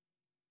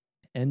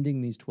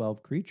ending these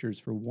 12 creatures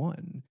for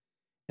one?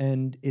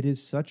 And it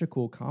is such a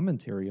cool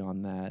commentary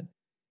on that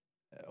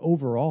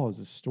overall as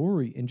a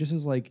story and just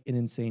as like an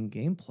insane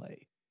gameplay.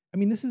 I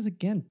mean, this is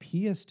again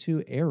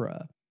PS2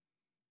 era.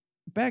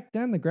 Back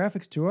then, the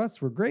graphics to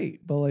us were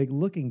great, but like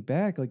looking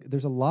back, like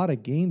there's a lot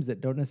of games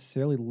that don't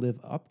necessarily live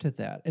up to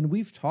that. And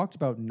we've talked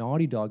about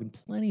Naughty Dog and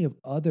plenty of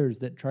others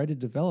that tried to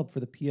develop for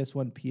the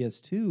PS1,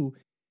 PS2,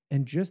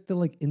 and just the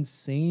like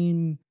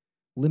insane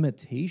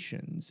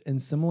limitations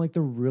and some like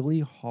the really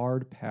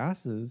hard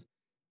passes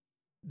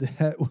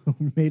that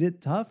made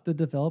it tough to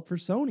develop for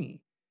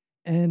Sony.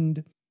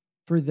 And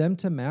for them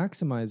to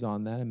maximize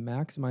on that and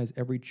maximize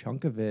every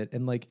chunk of it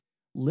and like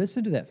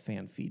listen to that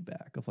fan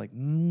feedback of like,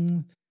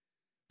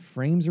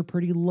 frames are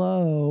pretty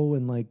low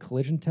and like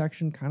collision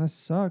detection kind of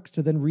sucks,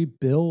 to then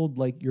rebuild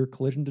like your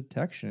collision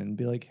detection and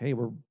be like, hey,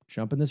 we're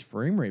jumping this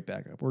frame rate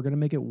back up. We're going to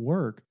make it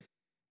work.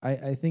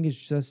 I think it's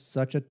just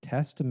such a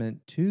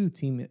testament to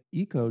Team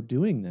Eco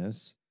doing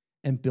this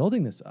and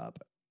building this up.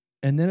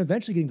 And then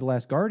eventually getting to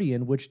Last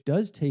Guardian, which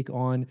does take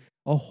on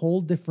a whole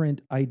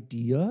different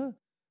idea,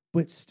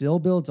 but still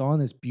builds on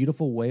this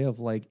beautiful way of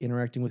like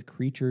interacting with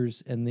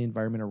creatures and the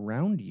environment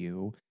around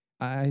you.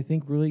 I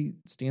think really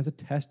stands a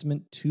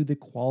testament to the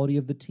quality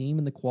of the team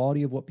and the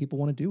quality of what people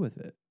want to do with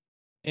it.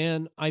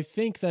 And I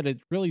think that it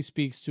really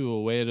speaks to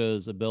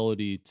Ueda's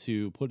ability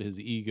to put his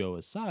ego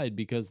aside,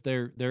 because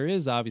there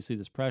is obviously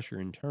this pressure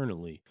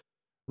internally,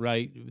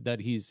 right? That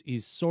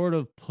he's sort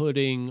of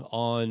putting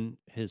on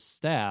his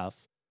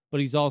staff, but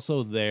he's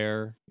also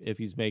there if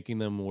he's making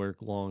them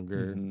work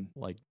longer,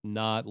 like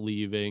not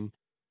leaving.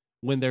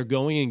 When they're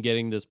going and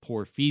getting this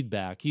poor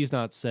feedback, he's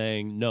not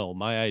saying, no,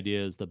 my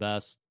idea is the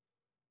best.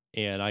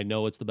 And I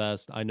know it's the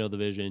best. I know the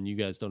vision. You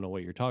guys don't know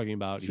what you're talking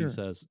about. Sure. He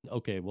says,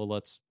 okay, well,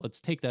 let's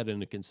take that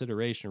into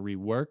consideration and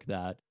rework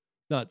that.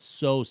 Not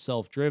so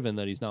self-driven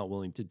that he's not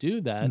willing to do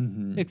that,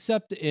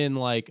 except in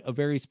like a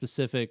very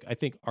specific, I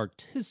think,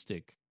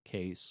 artistic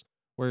case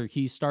where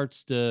he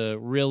starts to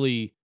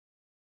really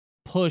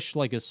push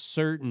like a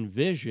certain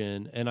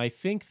vision. And I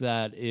think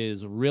that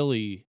is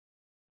really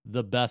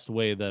the best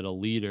way that a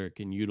leader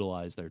can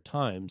utilize their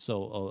time.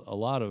 So a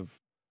lot of,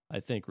 I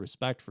think,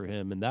 respect for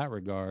him in that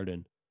regard.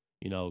 And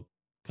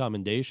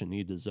commendation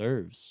he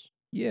deserves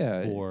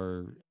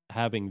for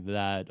having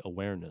that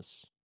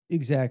awareness.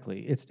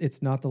 Exactly.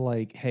 It's not the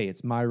like, hey,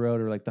 it's my road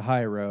or like the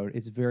high road.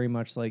 It's very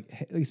much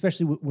like,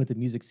 especially with the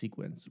music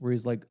sequence where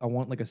he's like, I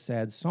want like a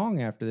sad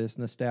song after this,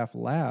 and the staff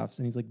laughs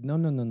and he's like,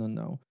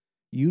 no.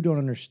 You don't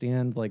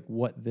understand like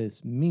what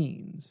this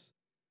means.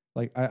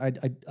 Like I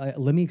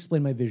let me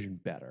explain my vision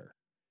better.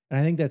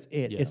 And I think that's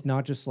it. Yeah. It's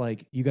not just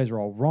like you guys are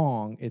all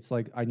wrong. It's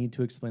like I need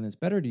to explain this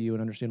better to you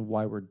and understand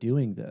why we're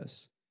doing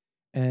this.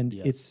 And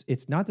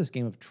it's not this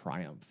game of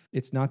triumph.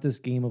 It's not this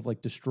game of like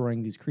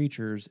destroying these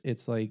creatures.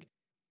 It's like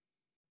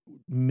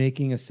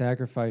making a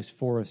sacrifice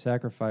for a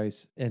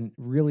sacrifice. And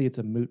really it's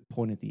a moot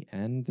point at the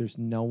end. There's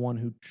no one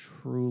who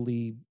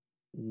truly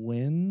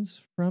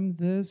wins from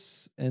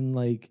this. And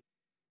like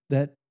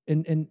that,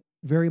 and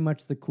very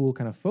much the cool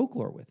kind of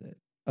folklore with it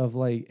of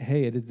like,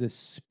 hey, it is this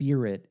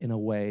spirit in a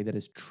way that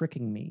is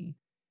tricking me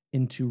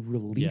into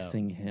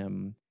releasing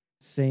him,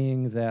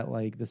 saying that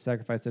like the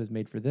sacrifice that is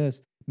made for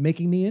this,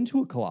 making me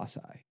into a colossi,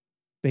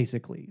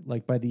 basically,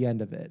 like by the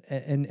end of it.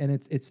 And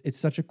it's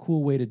such a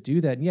cool way to do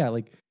that. And yeah,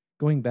 like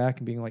going back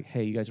and being like,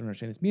 hey, you guys don't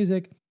understand this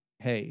music.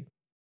 Hey,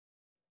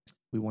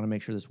 we want to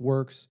make sure this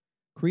works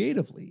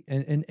creatively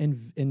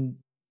and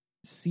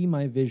see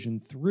my vision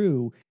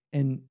through.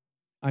 And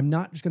I'm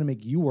not just going to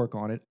make you work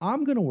on it.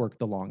 I'm going to work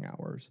the long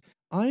hours.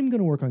 I'm going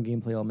to work on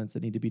gameplay elements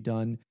that need to be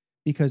done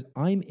because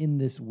I'm in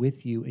this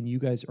with you and you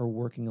guys are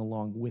working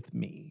along with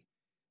me.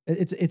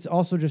 It's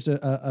also just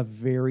a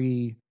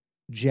very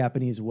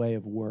Japanese way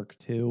of work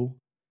too,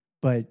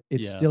 but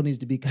it still needs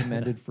to be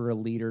commended for a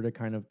leader to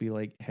kind of be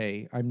like,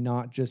 hey, I'm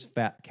not just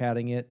fat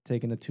catting it,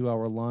 taking a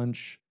 2-hour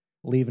lunch,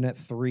 leaving at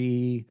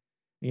 3,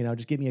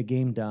 just get me a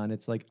game done.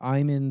 It's like,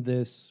 I'm in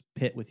this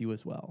pit with you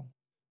as well.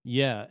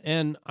 Yeah.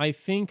 And I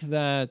think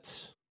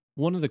that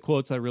one of the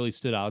quotes that really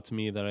stood out to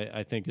me that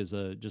I think is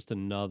just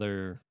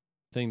another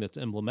thing that's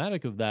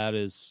emblematic of that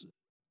is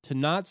to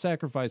not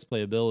sacrifice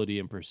playability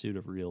in pursuit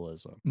of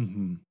realism.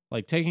 Mm-hmm.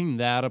 Like taking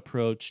that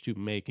approach to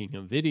making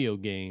a video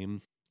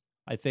game,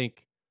 I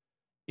think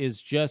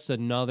is just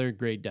another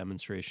great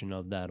demonstration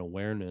of that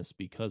awareness,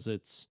 because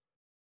it's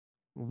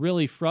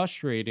really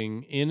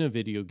frustrating in a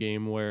video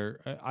game where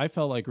I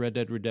felt like Red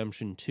Dead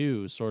Redemption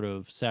 2 sort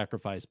of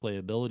sacrificed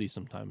playability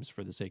sometimes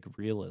for the sake of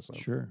realism.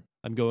 Sure.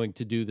 I'm going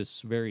to do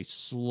this very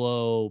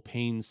slow,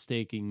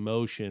 painstaking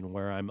motion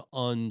where I'm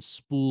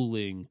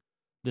unspooling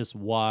this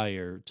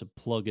wire to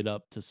plug it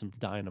up to some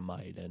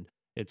dynamite, and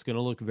it's going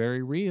to look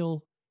very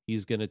real.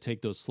 He's going to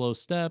take those slow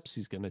steps.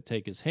 He's going to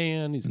take his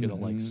hand. He's going to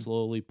like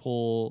slowly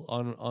pull,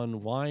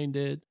 unwind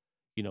it,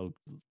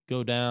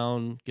 go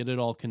down, get it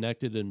all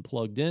connected and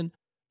plugged in.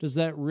 Does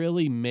that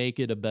really make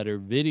it a better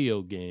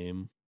video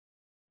game?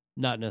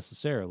 Not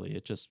necessarily.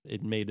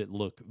 It made it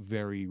look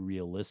very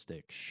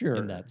realistic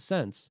in that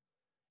sense.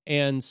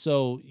 And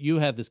so you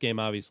have this game,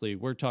 obviously,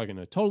 we're talking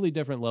a totally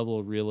different level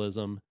of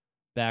realism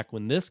back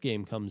when this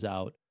game comes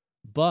out,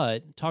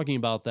 but talking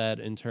about that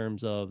in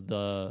terms of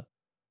the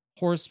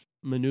horse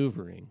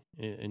maneuvering,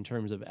 in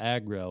terms of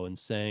aggro, and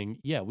saying,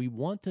 yeah, we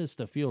want this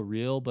to feel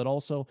real, but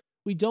also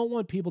we don't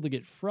want people to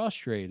get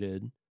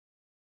frustrated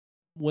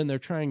when they're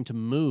trying to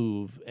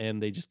move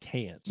and they just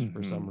can't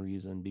for some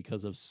reason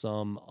because of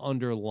some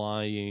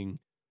underlying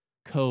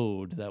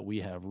code that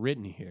we have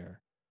written here.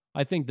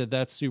 I think that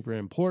that's super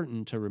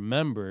important to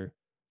remember,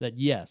 that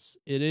yes,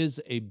 it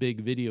is a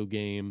big video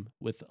game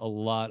with a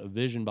lot of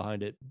vision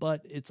behind it,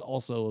 but it's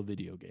also a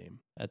video game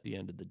at the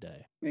end of the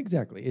day.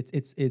 Exactly.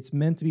 It's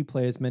meant to be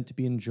played, it's meant to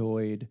be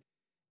enjoyed,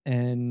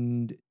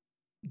 and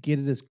get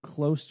it as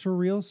close to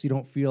real so you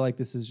don't feel like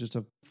this is just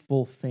a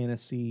full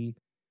fantasy,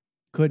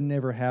 could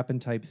never happen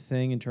type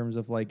thing in terms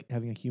of like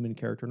having a human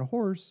character and a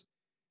horse.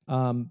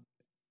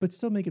 But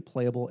still make it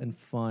playable and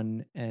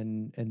fun,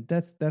 and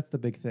that's the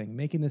big thing.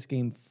 Making this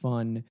game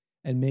fun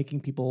and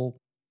making people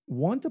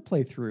want to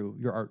play through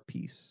your art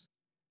piece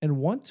and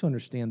want to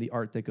understand the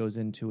art that goes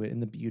into it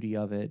and the beauty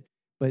of it,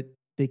 but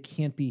they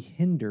can't be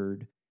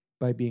hindered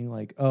by being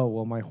like, oh,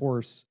 well, my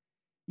horse,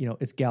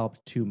 it's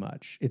galloped too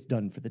much. It's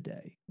done for the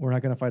day. We're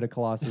not going to fight a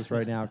Colossus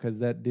right now because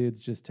that dude's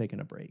just taking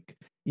a break.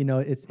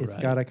 It's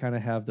Right. got to kind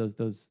of have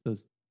those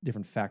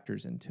different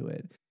factors into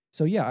it.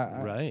 So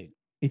yeah, Right.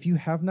 if you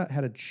have not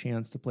had a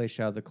chance to play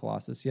Shadow of the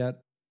Colossus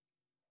yet,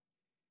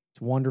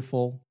 it's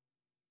wonderful.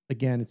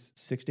 Again, it's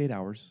 6 to 8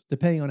 hours,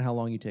 depending on how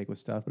long you take with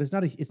stuff. But it's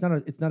not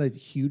a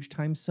huge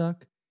time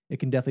suck. It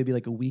can definitely be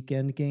like a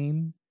weekend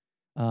game.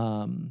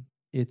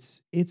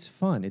 It's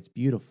fun. It's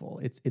beautiful.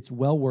 It's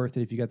well worth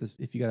it if you got this.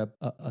 If you got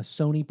a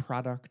Sony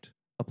product,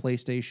 a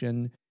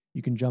PlayStation,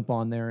 you can jump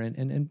on there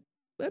and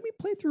let me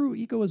play through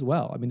Eco as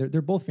well. I mean,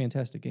 they're both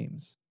fantastic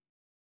games.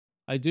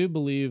 I do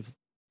believe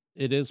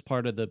it is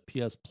part of the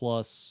PS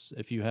Plus.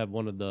 If you have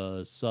one of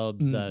the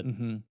subs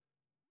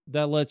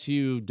that lets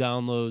you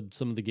download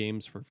some of the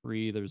games for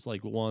free. There's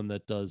like one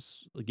that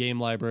does the game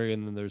library,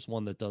 and then there's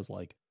one that does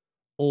like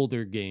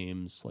older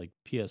games, like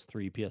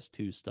PS3,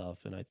 PS2 stuff.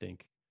 And I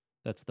think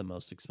that's the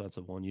most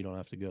expensive one. You don't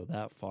have to go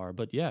that far,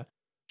 but yeah,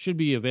 should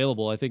be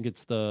available. I think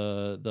it's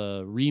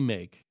the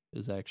remake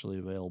is actually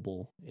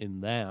available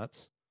in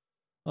that.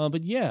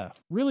 But yeah,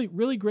 really,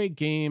 really great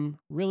game.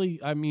 Really,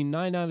 I mean,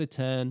 9 out of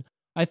 10.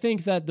 I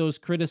think that those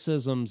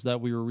criticisms that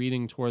we were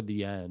reading toward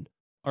the end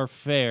are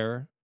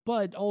fair,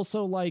 but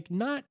also like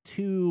not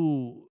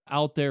too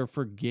out there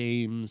for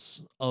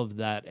games of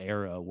that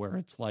era where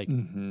it's like,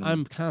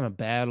 I'm kind of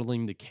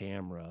battling the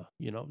camera.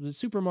 The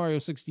Super Mario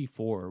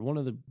 64, one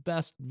of the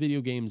best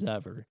video games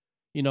ever.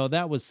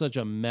 That was such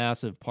a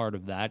massive part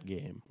of that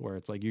game where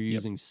it's like you're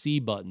using C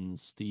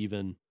buttons to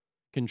even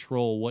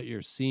control what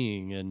you're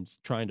seeing and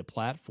trying to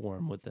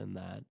platform within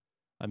that.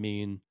 I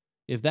mean,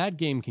 if that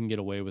game can get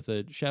away with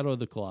it, Shadow of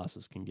the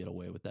Colossus can get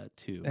away with that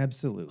too.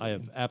 Absolutely. I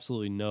have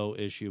absolutely no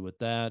issue with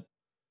that.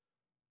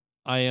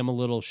 I am a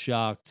little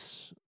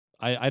shocked.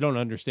 I don't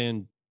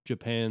understand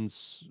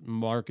Japan's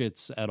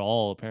markets at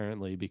all,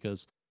 apparently,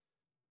 because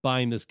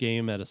buying this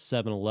game at a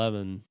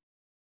 7-Eleven,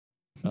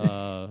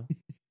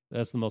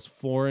 that's the most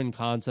foreign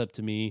concept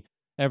to me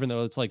ever,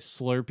 though. It's like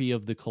Slurpee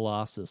of the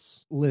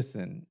Colossus.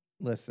 Listen,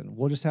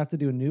 we'll just have to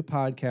do a new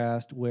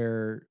podcast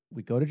where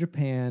we go to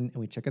Japan and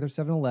we check out their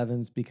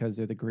 7-Elevens because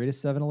they're the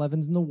greatest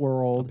 7-Elevens in the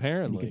world.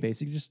 Apparently. And you could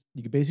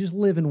basically just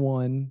live in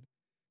one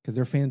because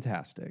they're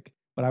fantastic.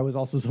 But I was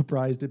also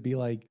surprised to be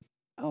like,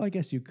 oh, I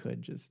guess you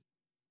could just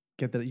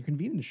get that at your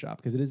convenience shop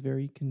because it is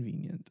very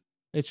convenient.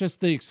 It's just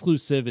the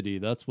exclusivity.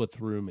 That's what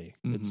threw me.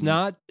 It's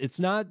not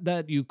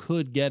that you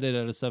could get it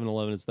at a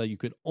 7-Eleven. It's that you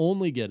could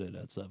only get it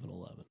at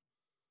 7-Eleven.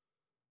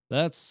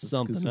 That's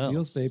something exclusive else.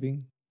 Deals, baby.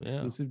 Yeah.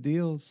 Exclusive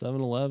deals.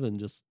 7-Eleven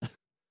just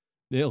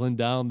nailing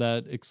down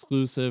that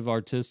exclusive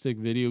artistic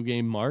video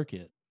game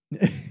market.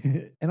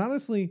 And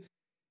honestly,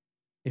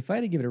 if I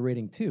had to give it a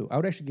rating too, I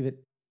would actually give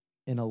it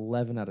an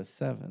 11 out of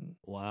 7.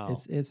 Wow.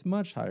 It's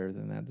much higher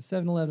than that. The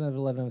 7-Eleven out of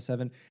 11 out of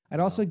 7. I'd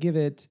also give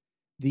it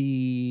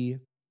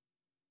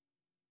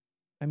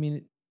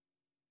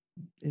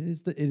it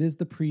is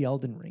the pre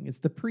Elden Ring. It's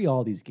the pre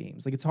all these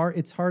games. Like it's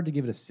hard to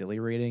give it a silly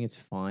rating. It's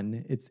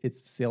fun. It's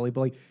silly,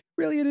 but like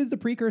really it is the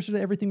precursor to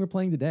everything we're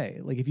playing today.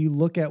 Like if you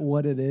look at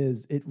what it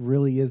is, it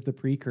really is the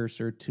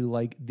precursor to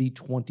like the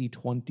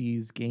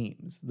 2020s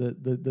games,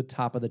 the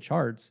top of the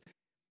charts.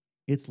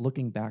 It's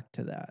looking back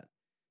to that.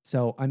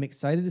 So I'm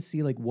excited to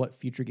see like what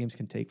future games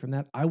can take from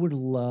that. I would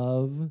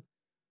love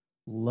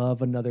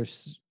another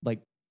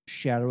like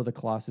Shadow of the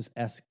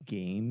Colossus-esque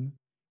game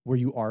where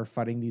you are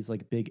fighting these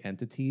like big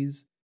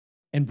entities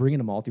and bringing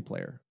a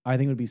multiplayer. I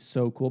think it would be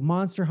so cool.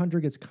 Monster Hunter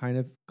gets kind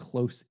of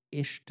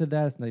close-ish to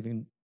that. It's not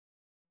even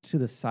to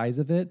the size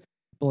of it.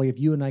 But like if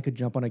you and I could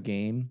jump on a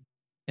game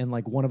and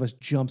like one of us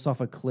jumps off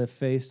a cliff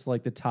face to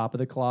like the top of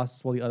the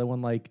Colossus while the other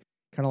one like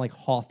kind of like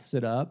hoths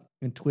it up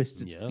and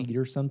twists its feet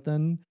or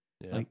something.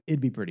 Yeah. Like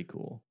it'd be pretty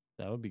cool.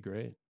 That would be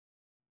great.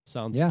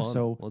 Sounds fun.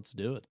 So let's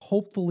do it.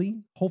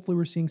 Hopefully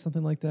we're seeing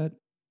something like that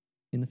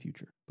in the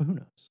future, but who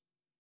knows?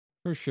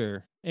 For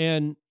sure.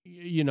 And,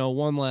 you know,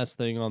 one last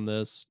thing on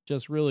this,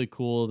 just really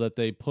cool that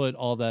they put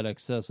all that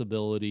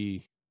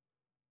accessibility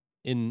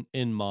in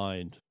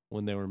mind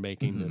when they were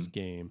making this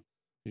game.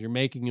 You're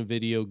making a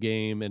video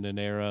game in an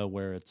era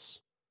where it's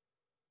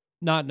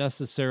not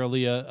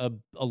necessarily a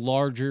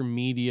larger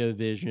media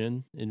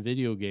vision in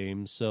video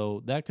games.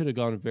 So that could have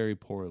gone very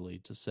poorly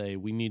to say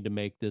we need to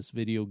make this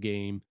video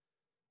game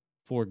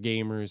for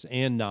gamers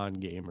and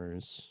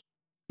non-gamers.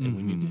 And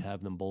we need to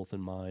have them both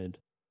in mind.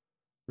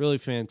 Really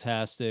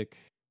fantastic.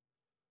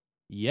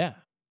 Yeah.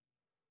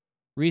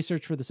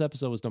 Research for this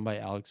episode was done by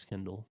Alex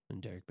Kendall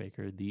and Derek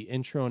Baker. The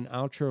intro and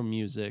outro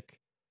music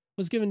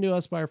was given to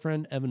us by our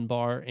friend Evan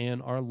Barr,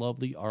 and our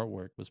lovely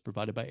artwork was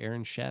provided by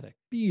Aaron Shattuck.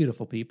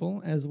 Beautiful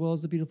people, as well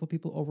as the beautiful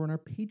people over on our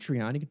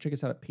Patreon. You can check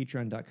us out at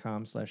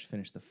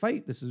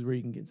patreon.com/finishthefight. This is where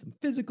you can get some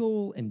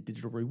physical and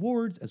digital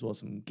rewards, as well as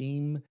some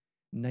game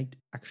night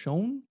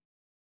action.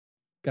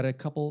 Got a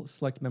couple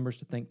select members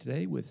to thank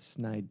today with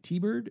Snide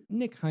T-Bird,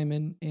 Nick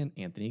Hyman, and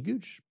Anthony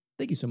Gooch.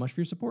 Thank you so much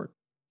for your support.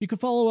 You can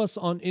follow us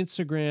on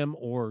Instagram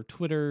or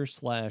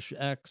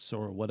Twitter/X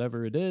or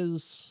whatever it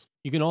is.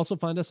 You can also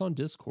find us on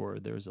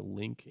Discord. There's a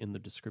link in the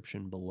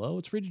description below.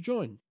 It's free to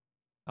join.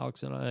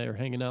 Alex and I are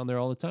hanging out in there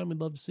all the time. We'd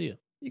love to see you.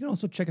 You can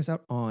also check us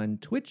out on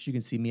Twitch. You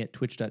can see me at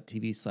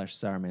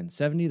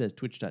twitch.tv/sourman70. That's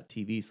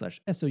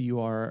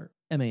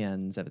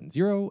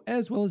twitch.tv/SOURMAN70,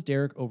 as well as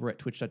Derek over at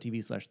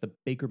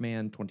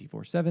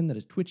twitch.tv/thebakerman247. That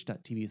is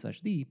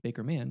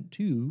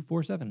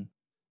twitch.tv/thebakerman247.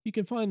 You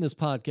can find this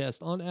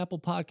podcast on Apple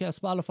Podcasts,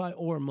 Spotify,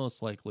 or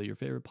most likely your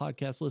favorite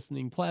podcast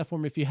listening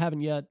platform. If you haven't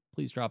yet,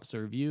 please drop us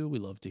a review. We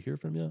love to hear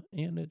from you,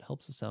 and it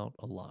helps us out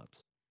a lot.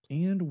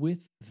 And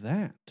with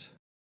that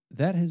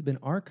has been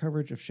our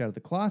coverage of Shadow of the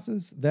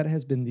Colossus. That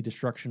has been the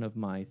destruction of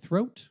my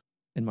throat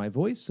and my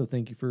voice. So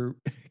thank you for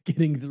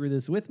getting through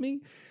this with me.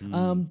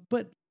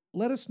 But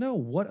let us know,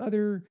 what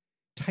other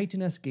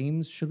Titan-esque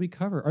games should we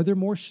cover? Are there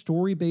more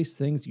story-based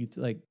things you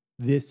like?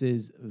 This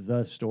is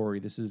the story.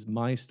 This is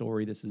my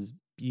story. This is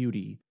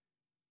beauty.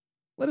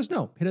 Let us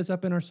know. Hit us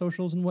up in our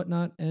socials and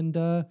whatnot, and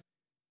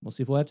we'll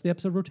see if we'll add to the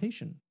episode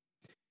rotation.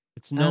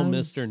 It's no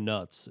Mr.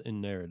 Nuts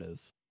in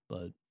narrative,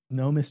 but...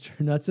 No Mr.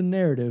 Nuts in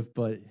narrative,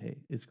 but hey,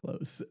 it's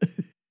close.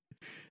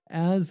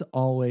 As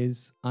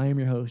always, I am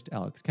your host,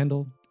 Alex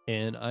Kendall.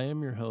 And I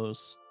am your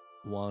host,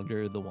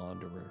 Wander the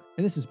Wanderer.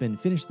 And this has been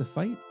Finish the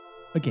Fight,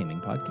 a gaming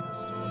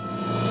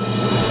podcast.